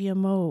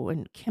 non-GMO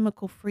and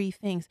chemical-free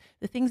things,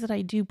 the things that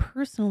I do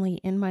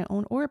personally in my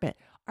own orbit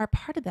are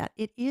part of that.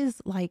 It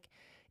is like,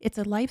 it's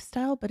a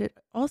lifestyle, but it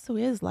also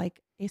is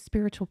like a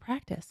spiritual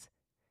practice,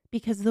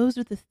 because those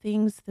are the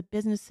things, the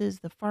businesses,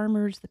 the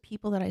farmers, the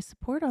people that I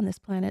support on this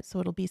planet,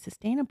 so it'll be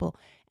sustainable.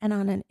 And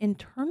on an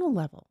internal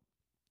level,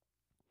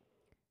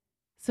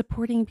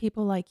 supporting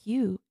people like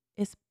you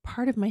is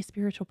part of my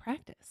spiritual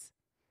practice.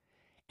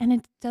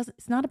 And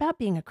it's not about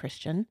being a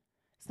Christian.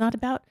 It's not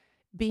about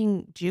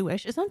being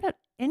Jewish. It's not about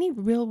any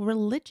real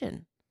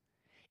religion.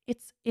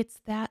 It's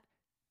that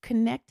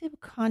connective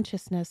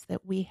consciousness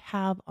that we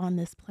have on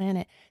this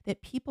planet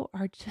that people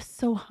are just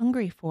so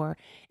hungry for.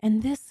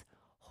 And this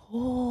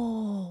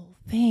whole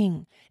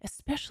thing,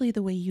 especially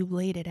the way you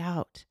laid it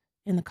out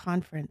in the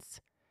conference,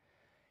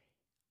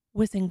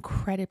 was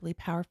incredibly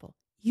powerful.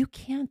 You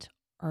can't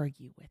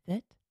argue with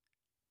it.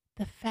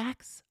 The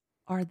facts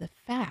are the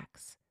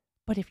facts.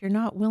 But if you're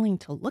not willing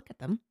to look at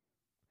them,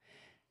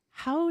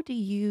 how do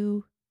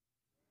you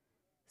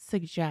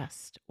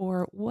suggest,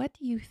 or what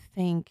do you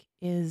think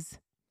is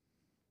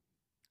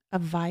a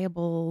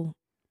viable,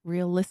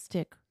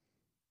 realistic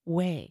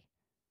way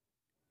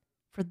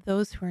for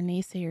those who are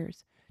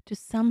naysayers to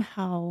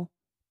somehow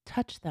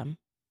touch them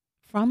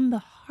from the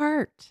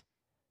heart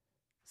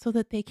so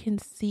that they can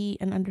see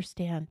and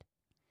understand?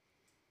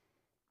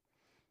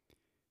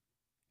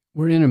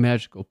 We're in a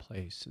magical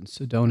place, and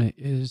Sedona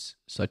is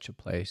such a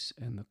place,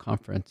 and the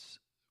conference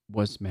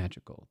was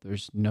magical.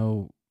 There's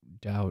no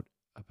doubt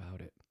about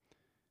it.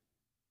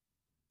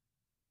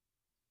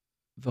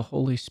 The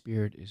Holy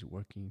Spirit is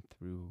working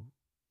through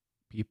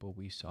people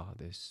we saw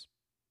this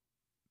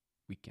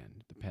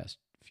weekend, the past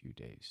few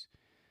days.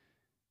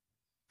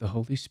 The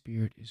Holy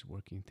Spirit is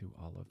working through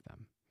all of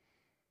them.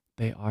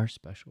 They are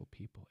special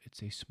people.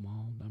 It's a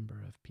small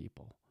number of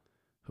people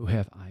who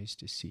have eyes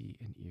to see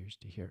and ears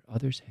to hear.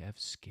 Others have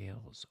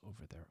scales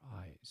over their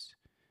eyes.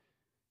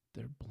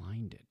 They're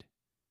blinded.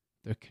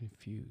 They're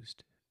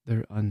confused.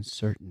 They're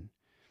uncertain.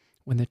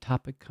 When the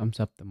topic comes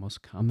up, the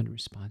most common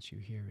response you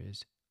hear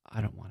is, I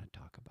don't want to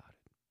talk about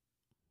it.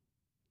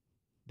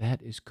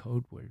 That is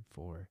code word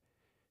for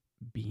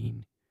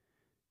being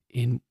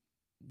in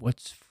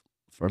what's,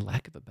 for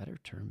lack of a better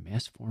term,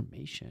 mass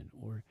formation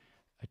or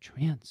a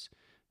trance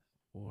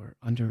or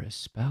under a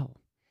spell.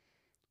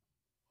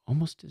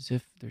 Almost as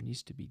if there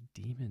needs to be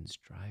demons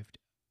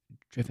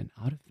driven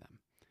out of them.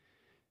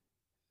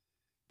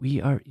 We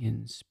are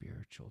in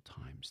spiritual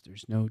times.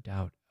 There's no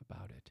doubt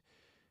about it.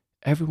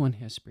 Everyone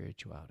has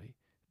spirituality.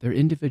 Their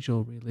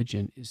individual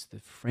religion is the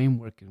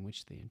framework in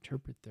which they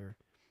interpret their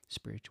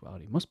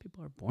spirituality. Most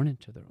people are born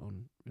into their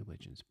own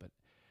religions, but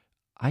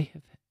I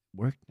have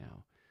worked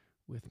now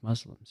with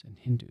Muslims and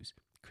Hindus,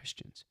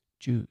 Christians,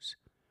 Jews.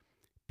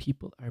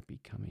 People are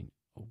becoming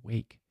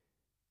awake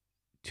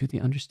to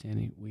the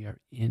understanding we are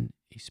in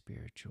a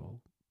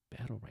spiritual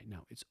battle right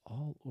now. It's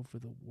all over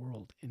the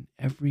world, in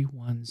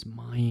everyone's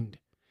mind.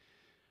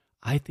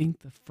 I think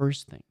the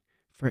first thing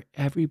for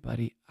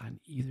everybody on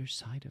either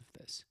side of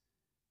this,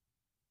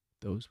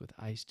 those with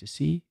eyes to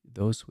see,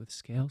 those with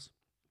scales,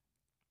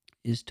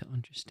 is to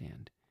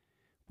understand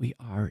we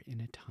are in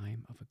a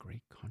time of a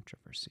great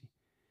controversy.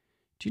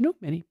 Do you know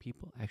many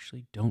people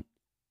actually don't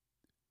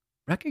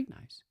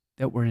recognize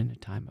that we're in a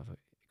time of a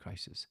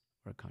crisis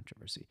or a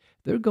controversy?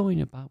 They're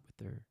going about with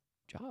their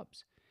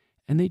jobs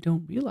and they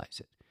don't realize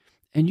it.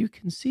 And you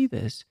can see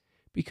this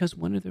because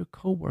one of their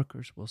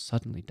co-workers will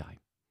suddenly die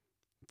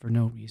for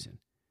no reason.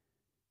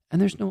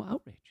 And there's no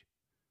outrage.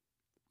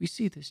 We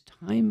see this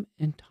time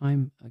and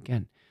time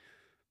again.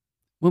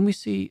 When we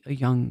see a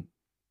young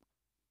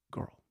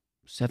girl,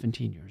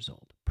 17 years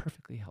old,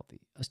 perfectly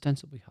healthy,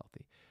 ostensibly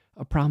healthy,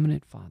 a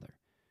prominent father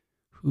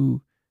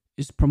who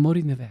is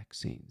promoting the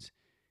vaccines.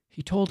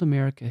 He told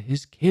America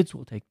his kids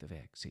will take the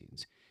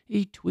vaccines.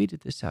 He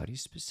tweeted this out. He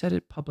said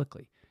it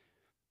publicly.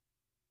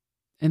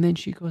 And then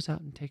she goes out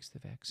and takes the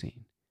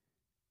vaccine.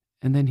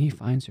 And then he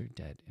finds her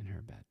dead in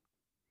her bed.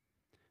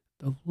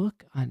 The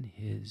look on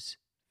his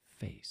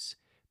face,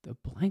 the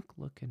blank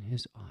look in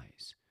his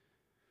eyes,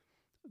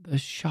 the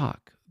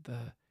shock,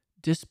 the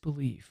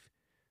disbelief,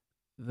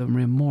 the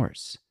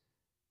remorse,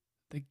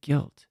 the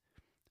guilt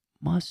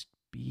must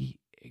be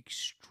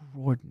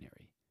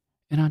extraordinary.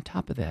 And on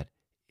top of that,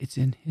 it's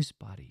in his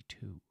body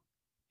too.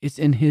 It's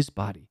in his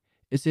body.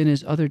 It's in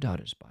his other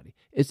daughter's body.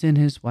 It's in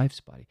his wife's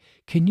body.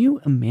 Can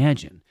you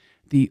imagine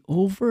the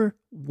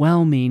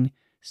overwhelming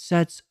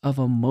sets of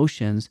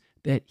emotions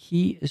that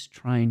he is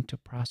trying to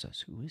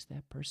process? Who is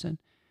that person?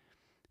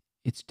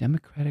 It's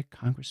Democratic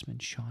Congressman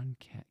Sean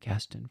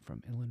Casten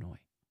from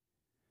Illinois.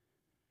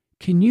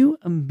 Can you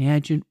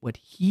imagine what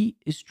he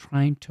is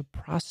trying to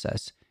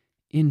process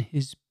in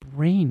his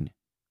brain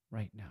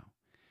right now?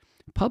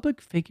 Public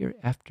figure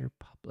after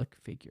public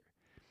figure.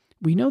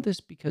 We know this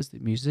because the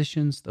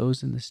musicians,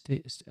 those in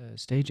the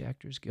Stage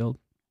Actors Guild,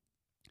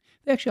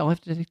 they actually all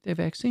have to take the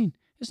vaccine.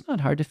 It's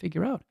not hard to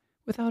figure out,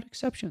 without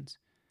exceptions.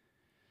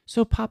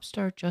 So pop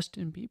star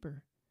Justin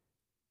Bieber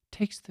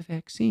takes the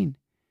vaccine,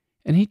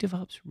 and he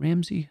develops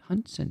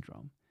Ramsay-Hunt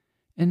syndrome,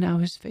 and now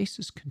his face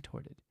is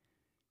contorted,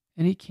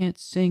 and he can't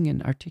sing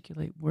and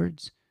articulate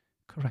words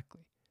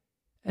correctly.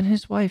 And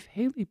his wife,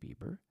 Hailey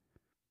Bieber,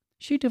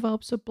 she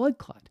develops a blood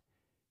clot,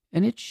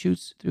 and it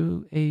shoots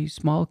through a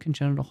small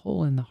congenital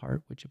hole in the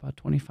heart, which about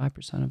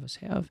 25% of us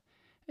have,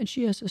 and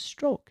she has a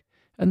stroke,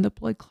 and the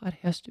blood clot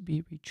has to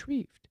be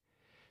retrieved.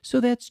 So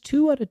that's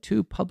 2 out of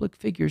 2 public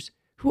figures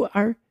who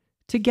are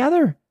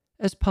together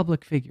as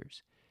public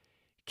figures.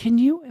 Can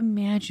you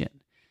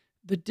imagine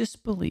the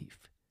disbelief,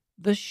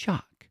 the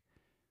shock,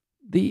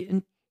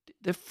 the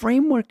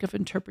framework of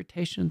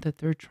interpretation that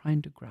they're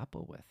trying to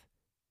grapple with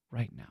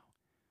right now?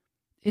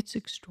 It's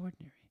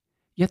extraordinary.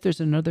 Yet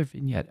there's another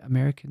vignette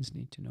Americans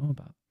need to know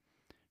about.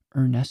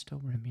 Ernesto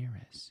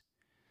Ramirez.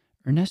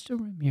 Ernesto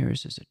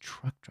Ramirez is a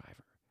truck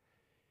driver.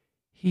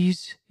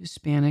 He's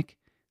Hispanic,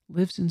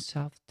 lives in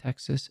South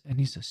Texas, and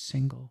he's a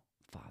single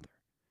father.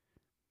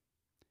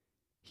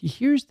 He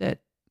hears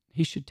that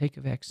he should take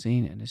a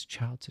vaccine and his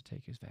child should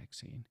take his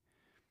vaccine.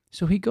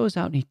 So he goes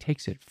out and he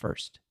takes it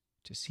first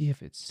to see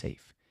if it's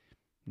safe.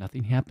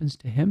 Nothing happens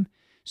to him,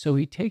 so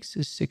he takes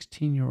his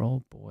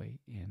 16-year-old boy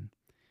in,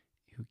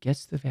 who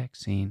gets the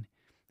vaccine,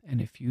 and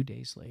a few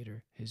days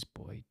later, his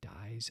boy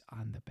dies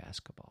on the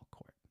basketball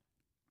court.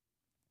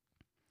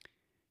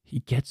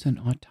 He gets an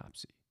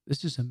autopsy.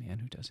 This is a man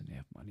who doesn't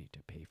have money to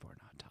pay for an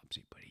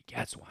autopsy, but he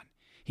gets one.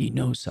 He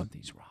knows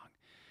something's wrong.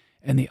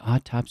 And the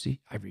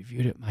autopsy, I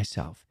reviewed it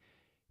myself,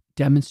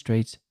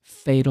 demonstrates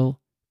fatal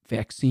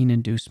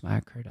vaccine-induced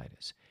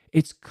myocarditis.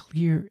 It's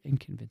clear and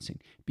convincing,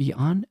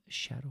 beyond a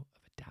shadow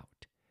of a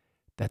doubt,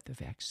 that the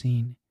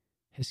vaccine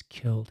has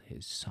killed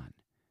his son.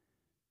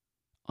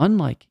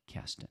 Unlike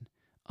Casten,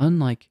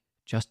 unlike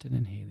Justin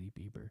and Hailey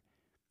Bieber,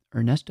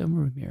 Ernesto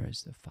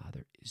Ramirez, the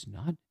father, is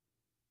not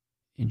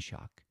in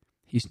shock.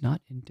 He's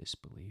not in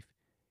disbelief.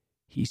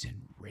 He's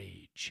in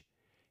rage.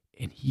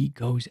 And he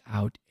goes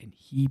out and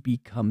he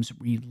becomes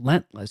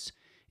relentless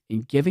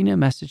in giving a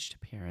message to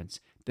parents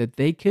that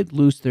they could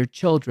lose their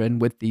children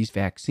with these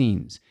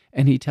vaccines.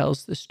 And he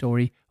tells the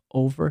story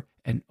over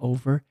and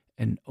over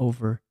and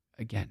over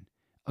again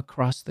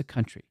across the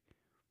country.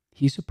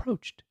 He's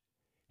approached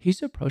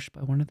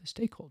by one of the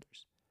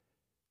stakeholders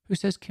who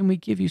says, "Can we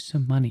give you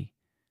some money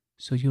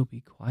so you'll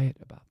be quiet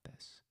about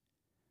this?"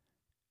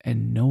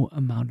 And no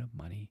amount of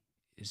money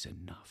is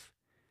enough.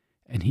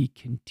 And he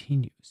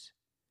continues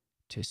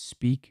to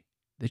speak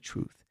the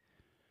truth.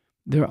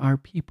 There are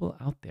people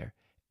out there,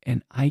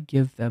 and I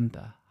give them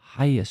the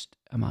highest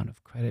amount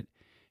of credit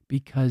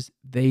because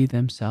they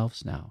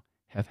themselves now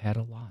have had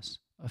a loss,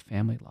 a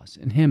family loss.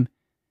 And him,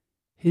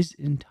 his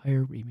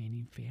entire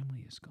remaining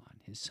family is gone,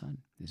 his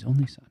son, his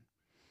only son.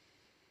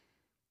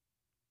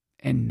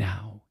 And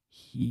now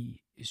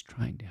he is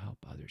trying to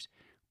help others.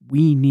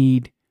 We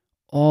need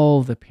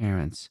all the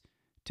parents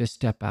to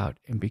step out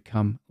and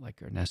become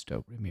like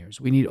Ernesto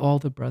Ramirez. We need all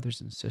the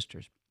brothers and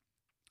sisters.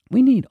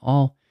 We need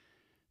all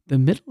the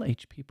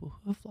middle-aged people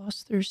who have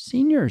lost their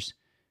seniors.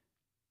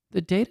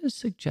 The data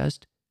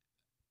suggest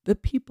the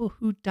people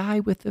who die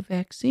with the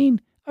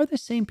vaccine are the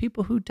same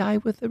people who die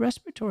with the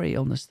respiratory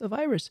illness, the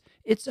virus.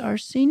 It's our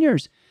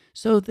seniors.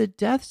 So the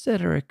deaths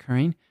that are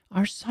occurring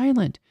are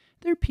silent.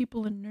 There are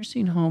people in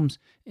nursing homes,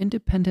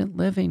 independent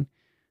living,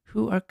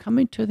 who are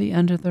coming to the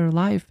end of their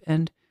life.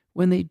 And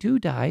when they do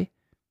die,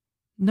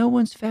 no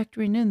one's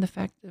factoring in the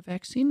fact that the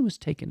vaccine was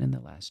taken in the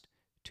last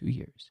 2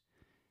 years.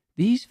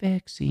 These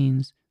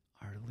vaccines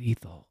are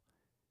lethal.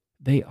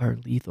 They are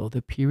lethal.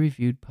 The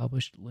peer-reviewed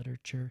published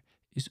literature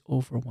is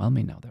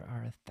overwhelming now. There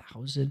are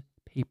 1,000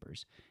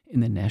 papers in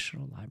the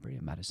National Library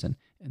of Medicine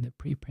and the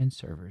preprint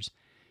servers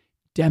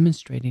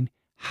demonstrating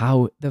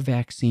how the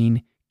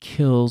vaccine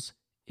kills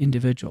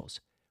individuals.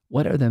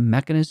 What are the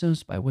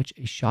mechanisms by which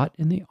a shot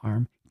in the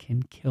arm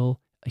can kill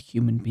a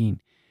human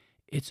being?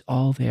 It's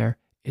all there.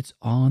 It's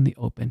all in the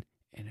open,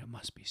 and it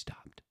must be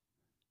stopped.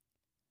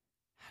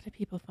 How do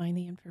people find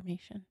the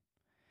information?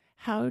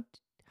 How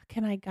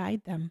can I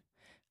guide them?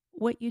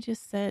 What you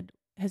just said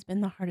has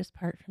been the hardest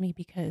part for me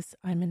because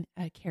I'm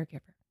a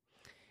caregiver.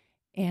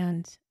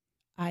 And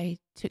I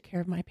took care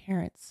of my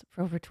parents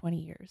for over 20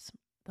 years.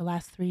 The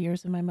last 3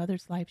 years of my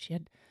mother's life, she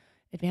had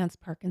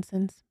advanced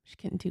Parkinson's. She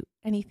couldn't do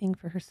anything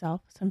for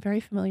herself. So I'm very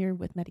familiar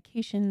with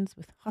medications,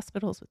 with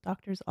hospitals, with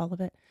doctors, all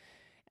of it.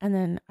 And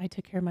then I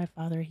took care of my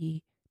father.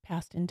 He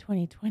passed in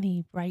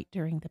 2020, right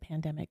during the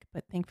pandemic,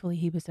 but thankfully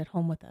he was at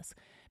home with us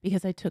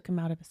because I took him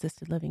out of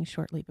assisted living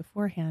shortly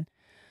beforehand.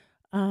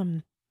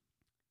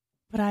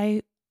 But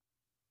I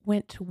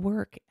went to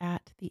work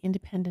at the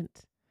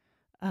independent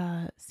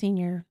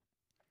senior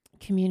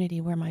community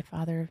where my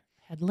father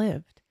had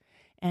lived,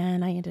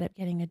 and I ended up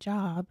getting a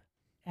job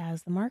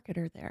as the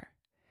marketer there.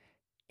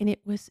 And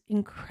it was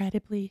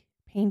incredibly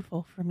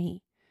painful for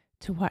me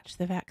to watch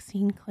the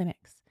vaccine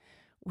clinics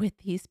with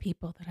these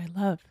people that I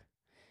love,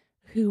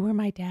 who were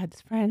my dad's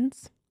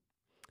friends,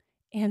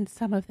 and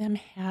some of them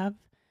have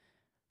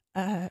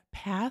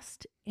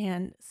passed,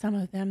 and some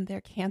of them,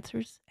 their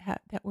cancers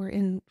that were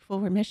in full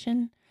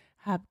remission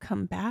have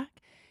come back.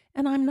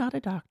 And I'm not a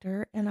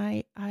doctor, and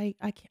I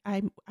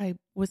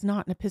was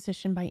not in a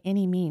position by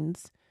any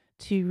means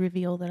to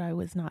reveal that I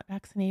was not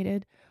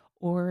vaccinated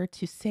or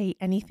to say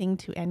anything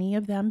to any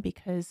of them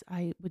because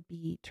I would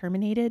be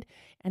terminated,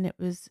 and it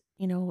was,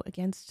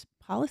 against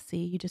policy.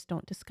 You just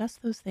don't discuss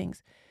those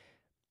things.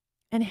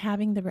 And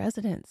having the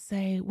residents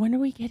say, when are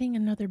we getting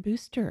another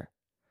booster?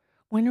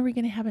 When are we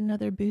going to have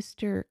another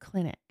booster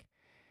clinic?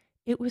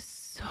 It was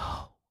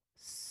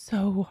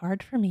so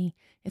hard for me.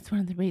 It's one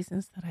of the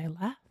reasons that I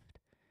left,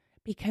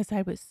 because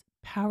I was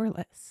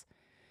powerless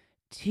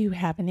to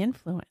have an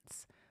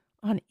influence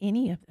on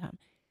any of them.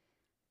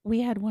 We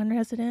had one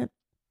resident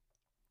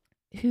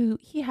who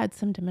he had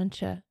some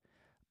dementia,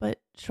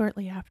 but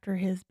shortly after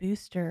his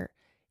booster,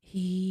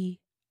 it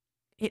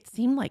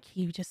seemed like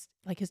he just,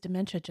 like his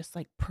dementia just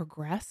like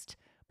progressed,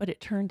 but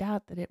it turned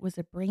out that it was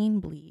a brain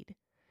bleed.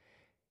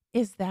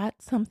 Is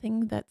that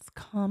something that's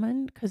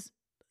common? Because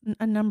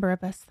a number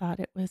of us thought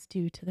it was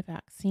due to the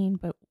vaccine,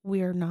 but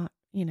we're not,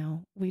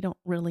 we don't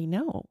really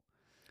know.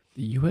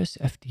 The U.S.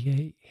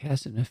 FDA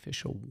has an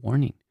official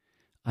warning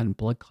on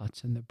blood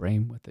clots in the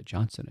brain with the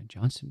Johnson &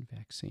 Johnson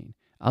vaccine.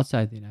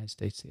 Outside the United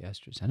States, the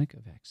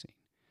AstraZeneca vaccine.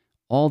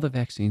 All the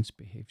vaccines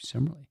behave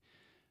similarly.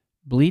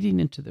 Bleeding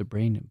into the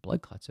brain and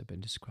blood clots have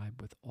been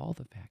described with all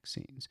the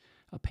vaccines.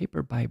 A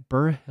paper by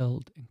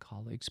Burhild and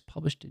colleagues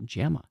published in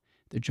JAMA,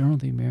 the Journal of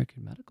the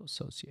American Medical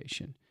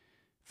Association,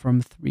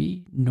 from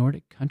 3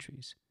 Nordic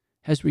countries,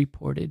 has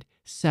reported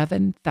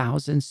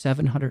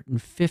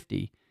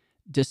 7,750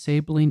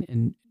 disabling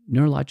and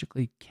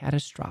neurologically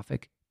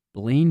catastrophic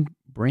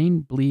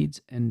brain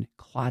bleeds and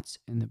clots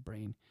in the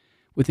brain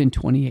within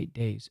 28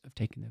 days of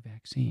taking the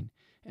vaccine,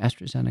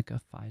 AstraZeneca,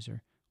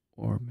 Pfizer,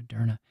 or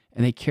Moderna,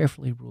 and they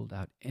carefully ruled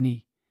out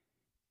any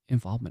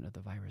involvement of the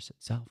virus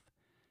itself.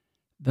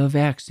 The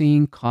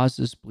vaccine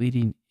causes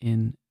bleeding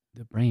in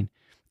the brain.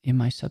 In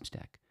my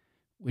Substack,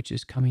 which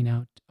is coming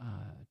out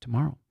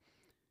tomorrow,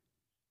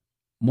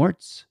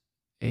 Mortz,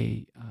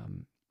 a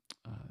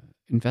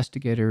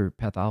investigator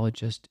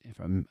pathologist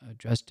from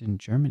Dresden,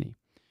 Germany,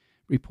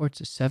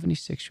 reports a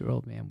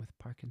 76-year-old man with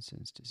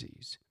Parkinson's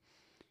disease.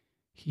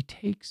 He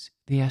takes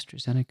the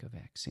AstraZeneca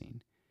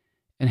vaccine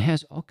and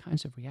has all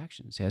kinds of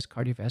reactions. He has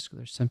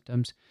cardiovascular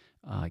symptoms,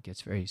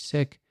 gets very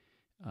sick.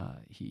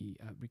 He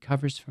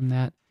recovers from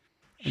that.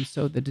 And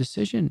so the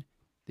decision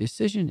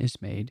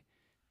is made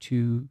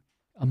to,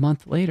 a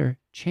month later,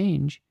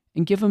 change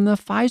and give him the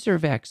Pfizer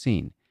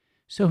vaccine.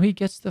 So he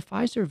gets the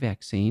Pfizer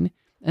vaccine,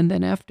 and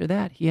then after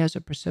that, he has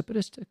a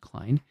precipitous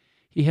decline.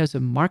 He has a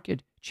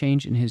marked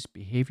change in his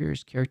behavior,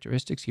 his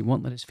characteristics. He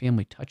won't let his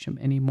family touch him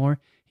anymore.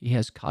 He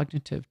has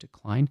cognitive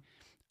decline.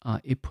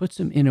 It puts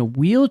him in a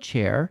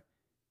wheelchair.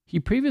 He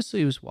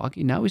previously was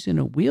walking. Now he's in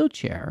a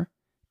wheelchair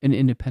in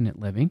independent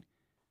living.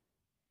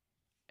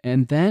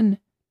 And then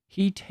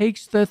he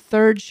takes the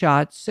 3rd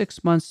shot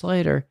 6 months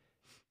later,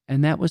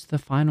 and that was the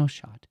final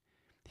shot.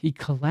 He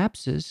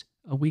collapses.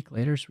 A week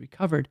later, is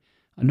recovered.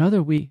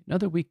 Another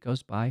week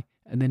goes by,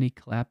 and then he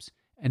collapses,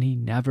 and he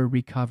never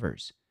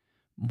recovers.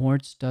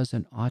 Mortz does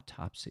an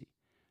autopsy.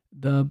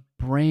 The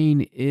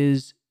brain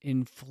is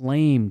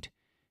inflamed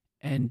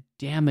and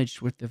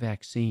damaged with the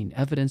vaccine.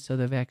 Evidence of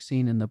the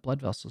vaccine in the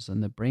blood vessels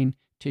and the brain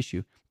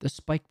tissue, the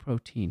spike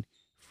protein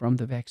from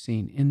the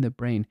vaccine in the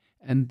brain,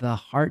 and the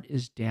heart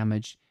is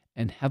damaged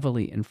and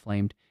heavily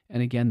inflamed.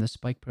 And again, the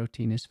spike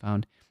protein is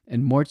found.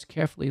 And Mortz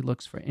carefully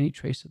looks for any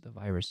trace of the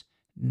virus.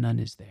 None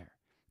is there.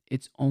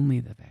 It's only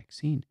the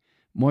vaccine.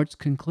 Mortz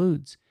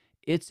concludes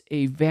it's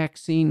a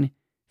vaccine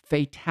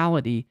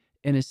fatality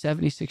in a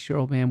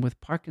 76-year-old man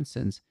with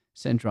Parkinson's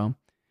syndrome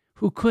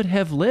who could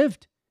have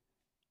lived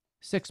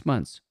 6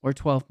 months or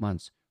 12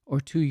 months or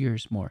 2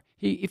 years more.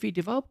 If he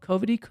developed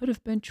COVID, he could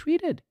have been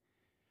treated.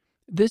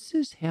 This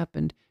has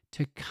happened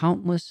to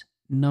countless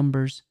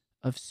numbers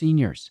of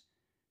seniors.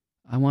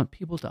 I want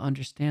people to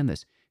understand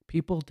this.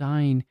 People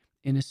dying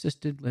in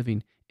assisted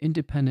living,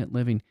 independent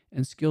living,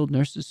 and skilled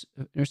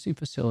nursing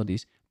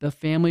facilities. The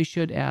family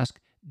should ask,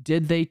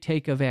 did they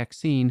take a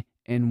vaccine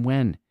and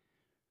when?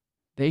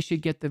 They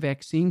should get the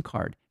vaccine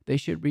card. They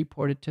should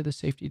report it to the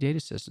safety data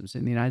systems.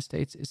 In the United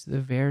States, it's the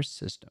VAERS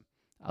system.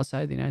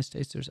 Outside the United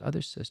States, there's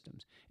other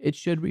systems. It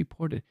should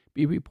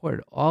be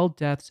reported. All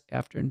deaths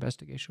after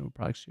investigational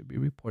products should be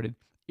reported,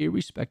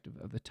 irrespective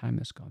of the time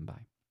that's gone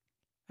by.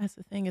 That's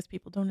the thing, is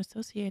people don't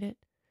associate it.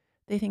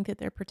 They think that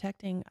they're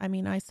protecting. I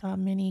mean, I saw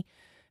many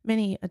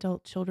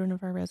adult children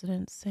of our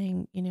residents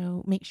saying,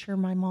 make sure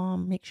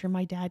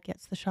my dad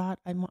gets the shot.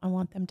 I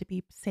want them to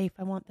be safe.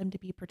 I want them to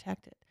be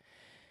protected.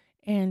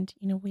 And,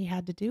 we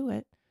had to do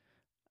it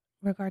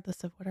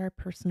regardless of what our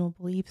personal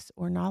beliefs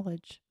or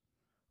knowledge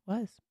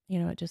was.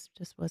 It just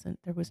wasn't,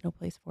 there was no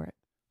place for it.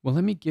 Well,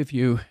 let me give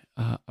you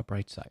a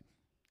bright side.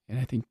 And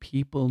I think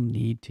people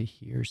need to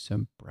hear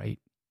some bright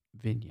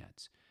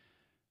vignettes.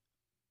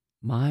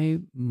 My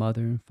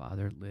mother and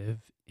father live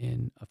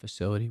in a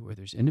facility where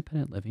there's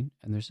independent living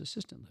and there's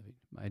assisted living.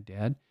 My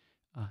dad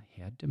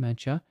had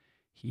dementia.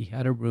 He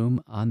had a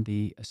room on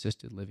the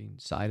assisted living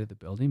side of the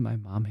building. My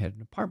mom had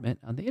an apartment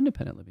on the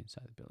independent living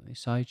side of the building. They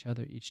saw each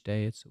other each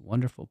day. It's a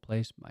wonderful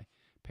place. My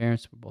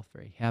parents were both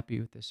very happy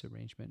with this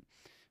arrangement.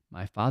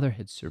 My father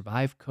had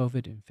survived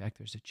COVID. In fact,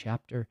 there's a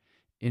chapter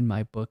in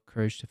my book,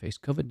 Courage to Face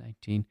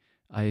COVID-19.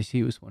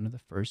 He was one of the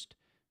first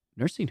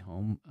nursing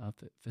home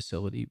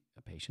facility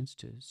patients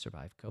to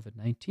survive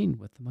COVID-19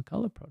 with the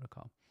McCullough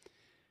protocol.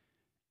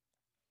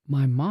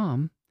 My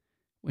mom,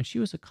 when she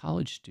was a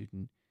college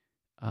student,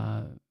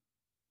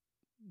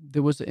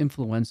 there was an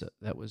influenza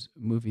that was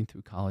moving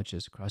through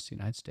colleges across the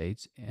United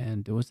States,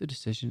 and there was a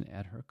decision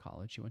at her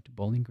college, she went to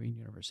Bowling Green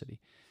University,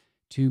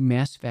 to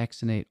mass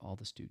vaccinate all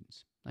the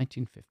students,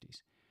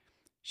 1950s.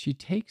 She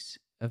takes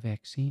a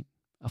vaccine,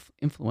 an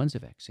influenza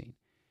vaccine,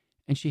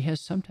 and she has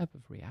some type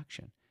of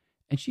reaction.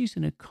 And she's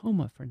in a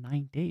coma for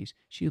 9 days.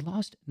 She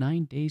lost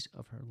 9 days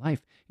of her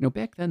life.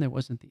 Back then there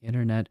wasn't the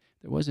internet.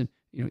 There wasn't,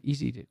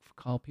 easy to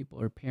call people.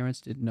 Her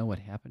parents didn't know what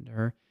happened to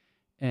her.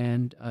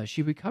 And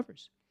she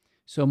recovers.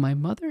 So my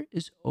mother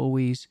is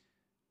always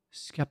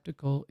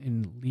skeptical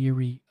and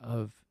leery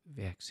of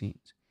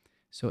vaccines.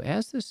 So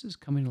as this is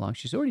coming along,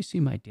 she's already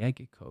seen my dad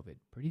get COVID,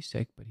 pretty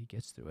sick, but he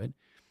gets through it.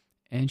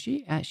 And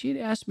she had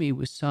asked me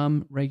with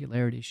some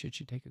regularity, should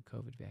she take a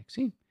COVID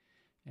vaccine?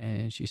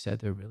 And she said,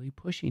 they're really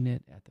pushing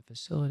it at the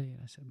facility. And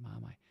I said,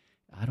 Mom,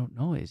 I don't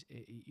know.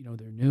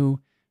 They're new.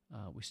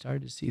 We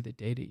started to see the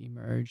data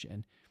emerge.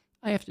 And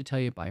I have to tell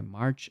you, by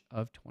March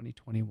of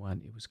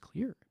 2021, it was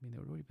clear. There had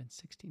already been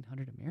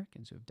 1,600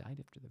 Americans who have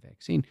died after the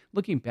vaccine.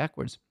 Looking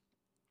backwards,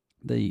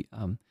 the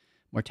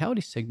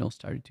mortality signal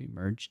started to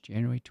emerge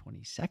January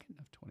 22nd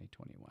of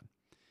 2021.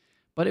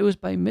 But it was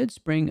by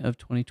mid-spring of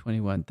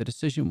 2021, the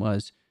decision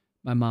was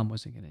my mom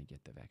wasn't going to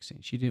get the vaccine.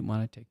 She didn't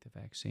want to take the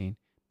vaccine,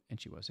 and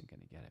she wasn't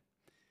going to get it.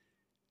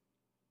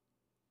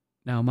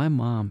 Now, my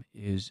mom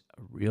is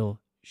a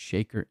real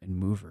shaker and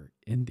mover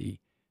in the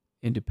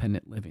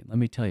independent living. Let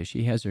me tell you,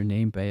 she has her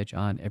name badge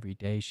on every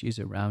day. She's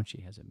around.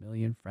 She has 1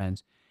 million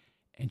friends,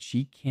 and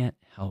she can't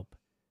help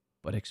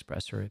but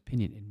express her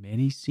opinion. And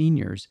many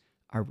seniors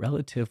are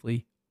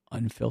relatively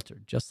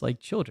unfiltered, just like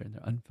children.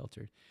 They're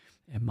unfiltered.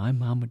 And my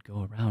mom would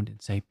go around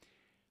and say,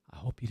 I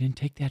hope you didn't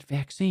take that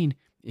vaccine.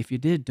 If you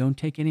did, don't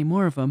take any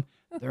more of them.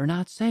 They're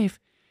not safe.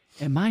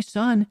 And my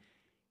son,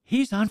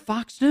 he's on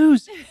Fox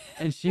News.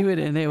 And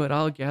they would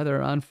all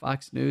gather on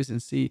Fox News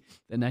and see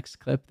the next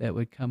clip that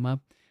would come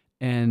up.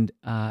 And,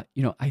 I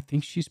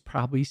think she's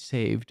probably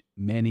saved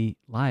many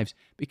lives,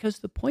 because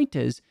the point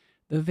is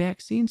the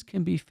vaccines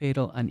can be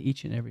fatal on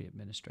each and every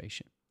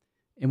administration.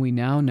 And we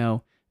now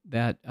know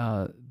that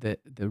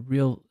the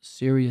real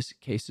serious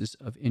cases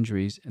of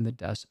injuries and the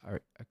deaths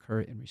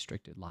occur in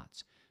restricted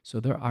lots. So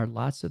there are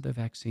lots of the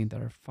vaccine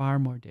that are far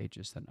more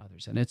dangerous than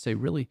others. And it's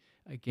really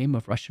a game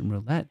of Russian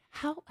roulette.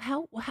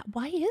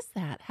 Why is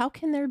that? How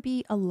can there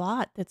be a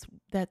lot that's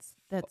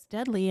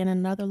deadly and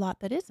another lot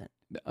that isn't?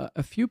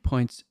 A few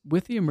points.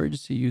 With the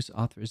emergency use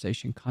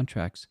authorization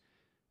contracts,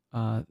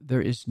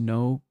 there is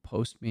no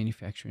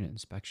post-manufacturing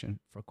inspection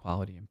for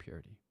quality and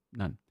purity.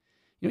 None.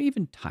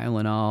 Even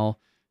Tylenol,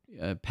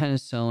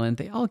 penicillin,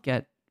 they all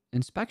get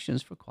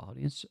inspections for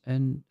quality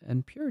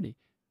and purity.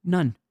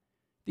 None.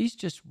 These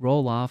just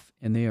roll off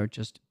and they are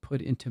just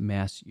put into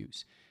mass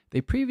use.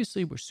 They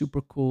previously were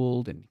super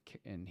cooled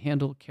and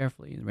handled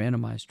carefully in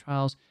randomized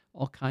trials,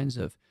 all kinds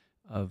of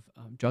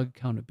drug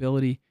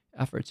accountability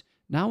efforts.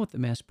 Now with the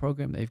mass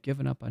program, they've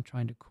given up on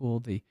trying to cool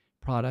the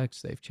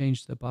products. They've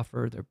changed the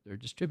buffer. They're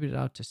distributed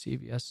out to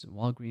CVS and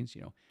Walgreens,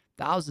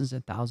 thousands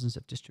and thousands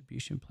of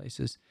distribution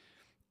places.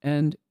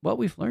 And what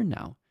we've learned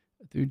now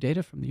through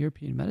data from the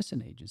European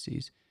medicine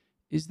agencies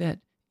is that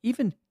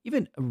even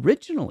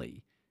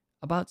originally,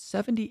 about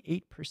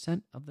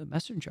 78% of the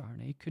messenger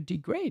RNA could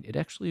degrade. It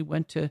actually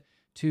went to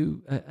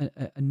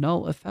a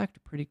null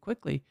effect pretty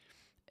quickly.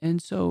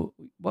 And so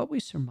what we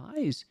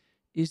surmise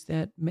is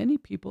that many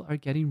people are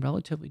getting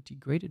relatively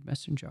degraded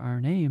messenger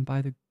RNA, and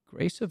by the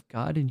grace of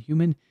God and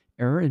human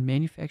error and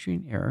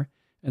manufacturing error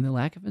and the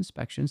lack of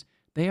inspections,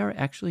 they are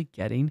actually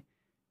getting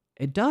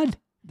a dud.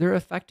 They're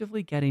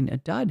effectively getting a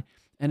dud.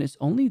 And it's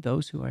only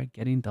those who are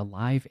getting the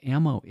live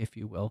ammo, if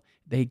you will.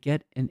 They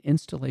get an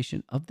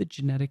installation of the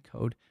genetic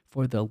code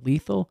for the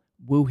lethal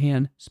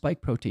Wuhan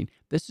spike protein.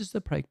 This is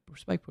the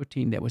spike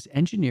protein that was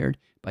engineered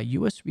by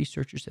U.S.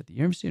 researchers at the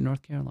University of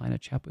North Carolina,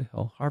 Chapel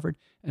Hill, Harvard,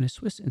 and a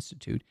Swiss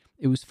institute.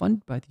 It was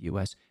funded by the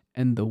U.S.,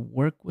 and the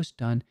work was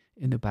done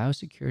in the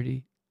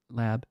Biosecurity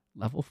Lab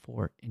Level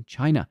 4 in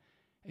China.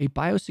 A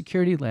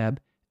biosecurity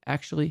lab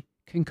actually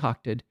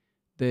concocted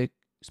the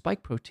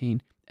spike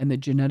protein, and the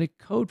genetic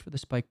code for the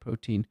spike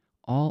protein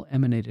all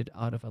emanated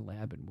out of a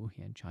lab in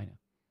Wuhan, China.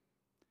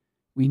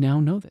 We now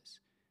know this.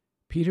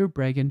 Peter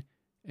Breggin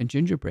and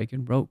Ginger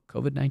Breggin wrote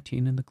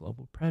COVID-19 and the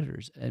Global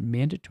Predators, a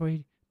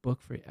mandatory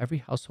book for every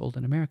household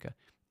in America.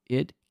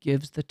 It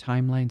gives the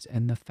timelines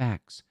and the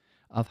facts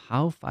of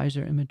how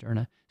Pfizer and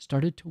Moderna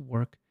started to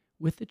work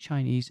with the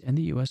Chinese and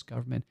the U.S.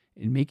 government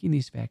in making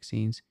these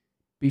vaccines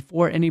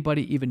before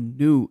anybody even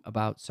knew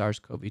about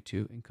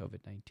SARS-CoV-2 and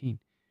COVID-19.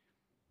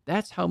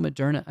 That's how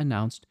Moderna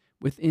announced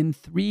within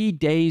 3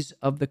 days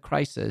of the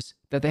crisis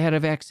that they had a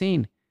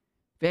vaccine.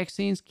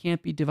 Vaccines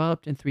can't be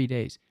developed in 3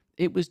 days.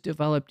 It was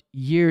developed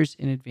years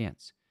in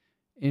advance.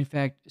 In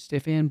fact,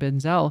 Stéphane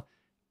Benzel,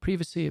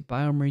 previously at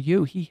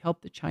bioMérieux, he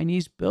helped the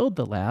Chinese build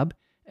the lab,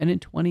 and in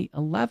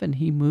 2011,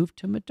 he moved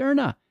to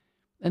Moderna.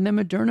 And then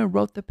Moderna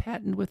wrote the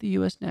patent with the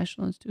U.S.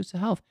 National Institutes of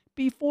Health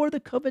before the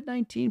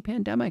COVID-19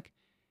 pandemic.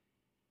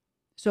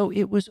 So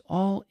it was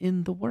all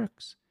in the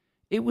works.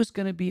 It was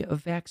going to be a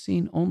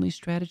vaccine-only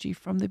strategy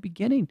from the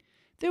beginning.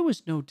 There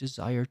was no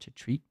desire to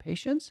treat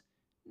patients.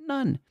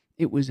 None.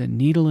 It was a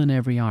needle in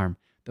every arm,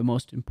 the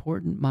most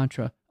important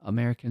mantra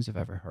Americans have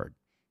ever heard.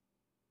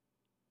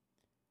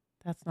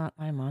 That's not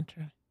my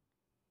mantra.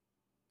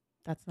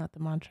 That's not the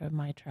mantra of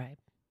my tribe.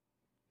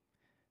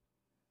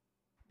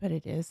 But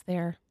it is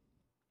there.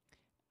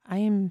 I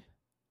am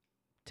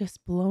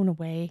just blown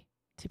away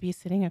to be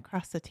sitting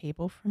across the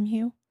table from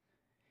you.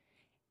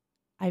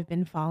 I've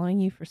been following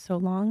you for so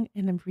long,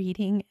 and I'm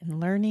reading and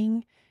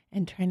learning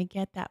and trying to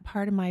get that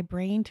part of my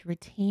brain to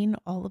retain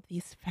all of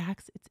these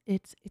facts.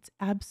 It's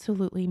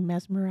absolutely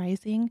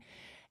mesmerizing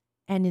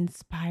and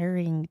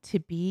inspiring to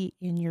be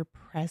in your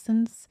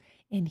presence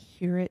and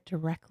hear it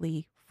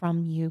directly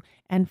from you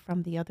and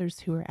from the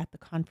others who are at the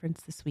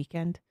conference this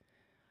weekend.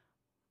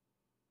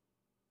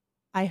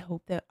 I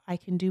hope that I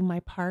can do my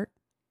part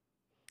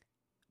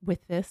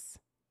with this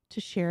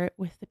to share it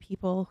with the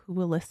people who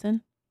will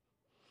listen.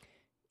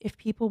 If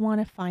people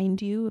want to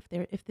find you,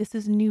 if this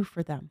is new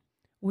for them,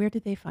 where do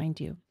they find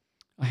you?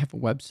 I have a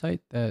website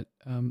that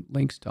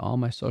links to all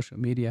my social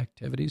media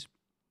activities.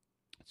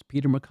 It's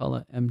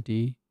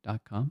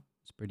petermcculloughmd.com.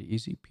 It's pretty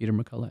easy,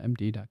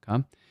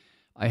 petermcculloughmd.com.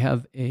 I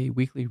have a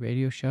weekly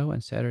radio show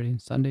on Saturday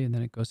and Sunday, and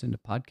then it goes into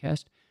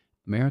podcast,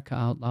 America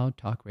Out Loud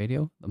Talk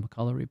Radio, the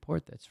McCullough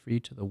Report, that's free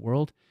to the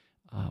world.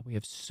 We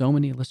have so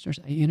many listeners.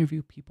 I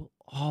interview people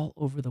all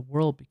over the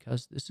world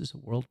because this is a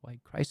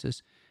worldwide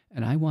crisis,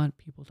 and I want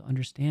people to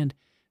understand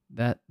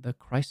that the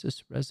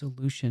crisis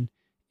resolution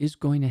is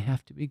going to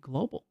have to be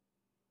global.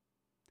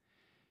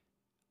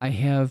 I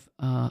have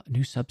a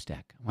new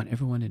Substack. I want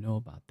everyone to know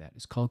about that.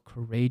 It's called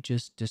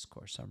Courageous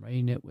Discourse. I'm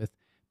writing it with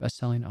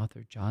best-selling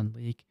author John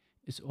Leake.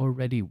 It's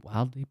already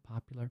wildly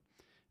popular.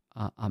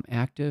 I'm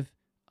active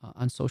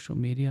on social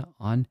media,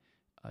 on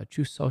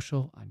Truth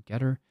Social, on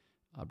Getter,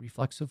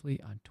 reflexively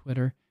on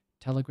Twitter,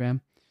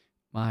 Telegram.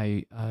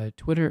 My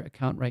Twitter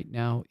account right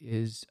now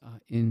is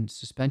in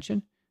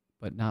suspension,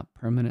 but not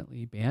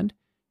permanently banned.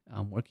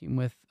 I'm working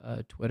with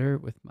Twitter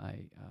with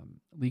my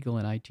legal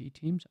and IT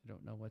teams. I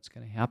don't know what's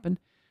going to happen,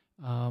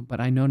 but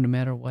I know no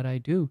matter what I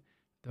do,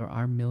 there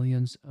are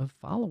millions of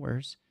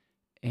followers.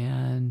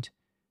 And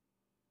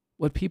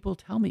what people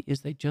tell me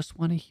is they just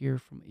want to hear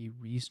from a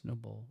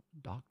reasonable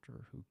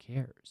doctor who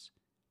cares.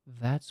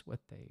 That's what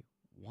they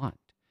want.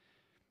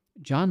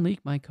 John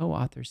Leake, my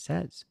co-author,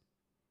 says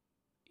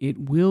it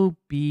will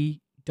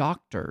be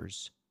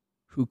doctors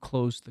who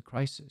close the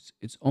crisis.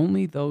 It's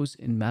only those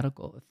in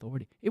medical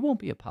authority. It won't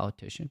be a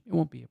politician. It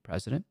won't be a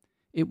president.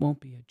 It won't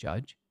be a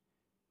judge.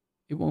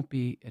 It won't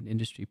be an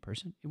industry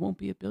person. It won't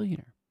be a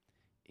billionaire.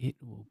 It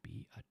will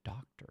be a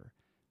doctor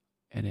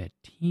and a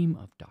team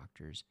of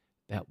doctors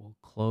that will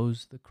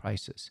close the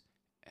crisis.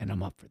 And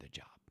I'm up for the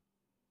job.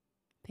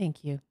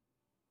 Thank you.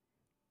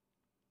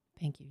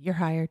 Thank you. You're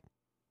hired.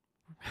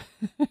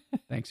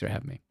 Thanks for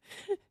having me.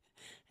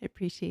 I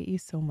appreciate you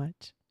so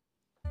much.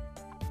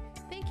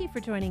 Thank Thank you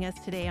for joining us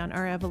today on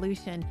Our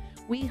Evolution.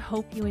 We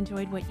hope you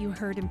enjoyed what you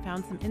heard and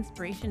found some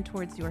inspiration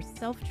towards your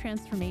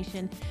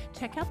self-transformation.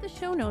 Check out the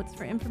show notes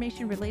for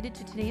information related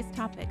to today's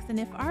topics. And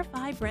if our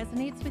vibe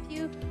resonates with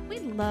you,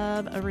 we'd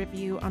love a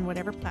review on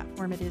whatever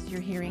platform it is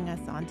you're hearing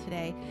us on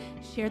today.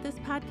 Share this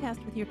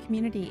podcast with your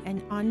community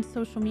and on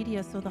social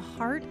media so the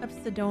heart of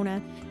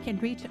Sedona can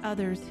reach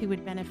others who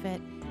would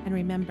benefit. And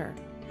remember,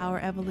 our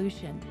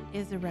evolution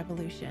is a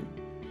revolution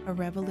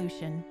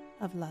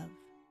of love.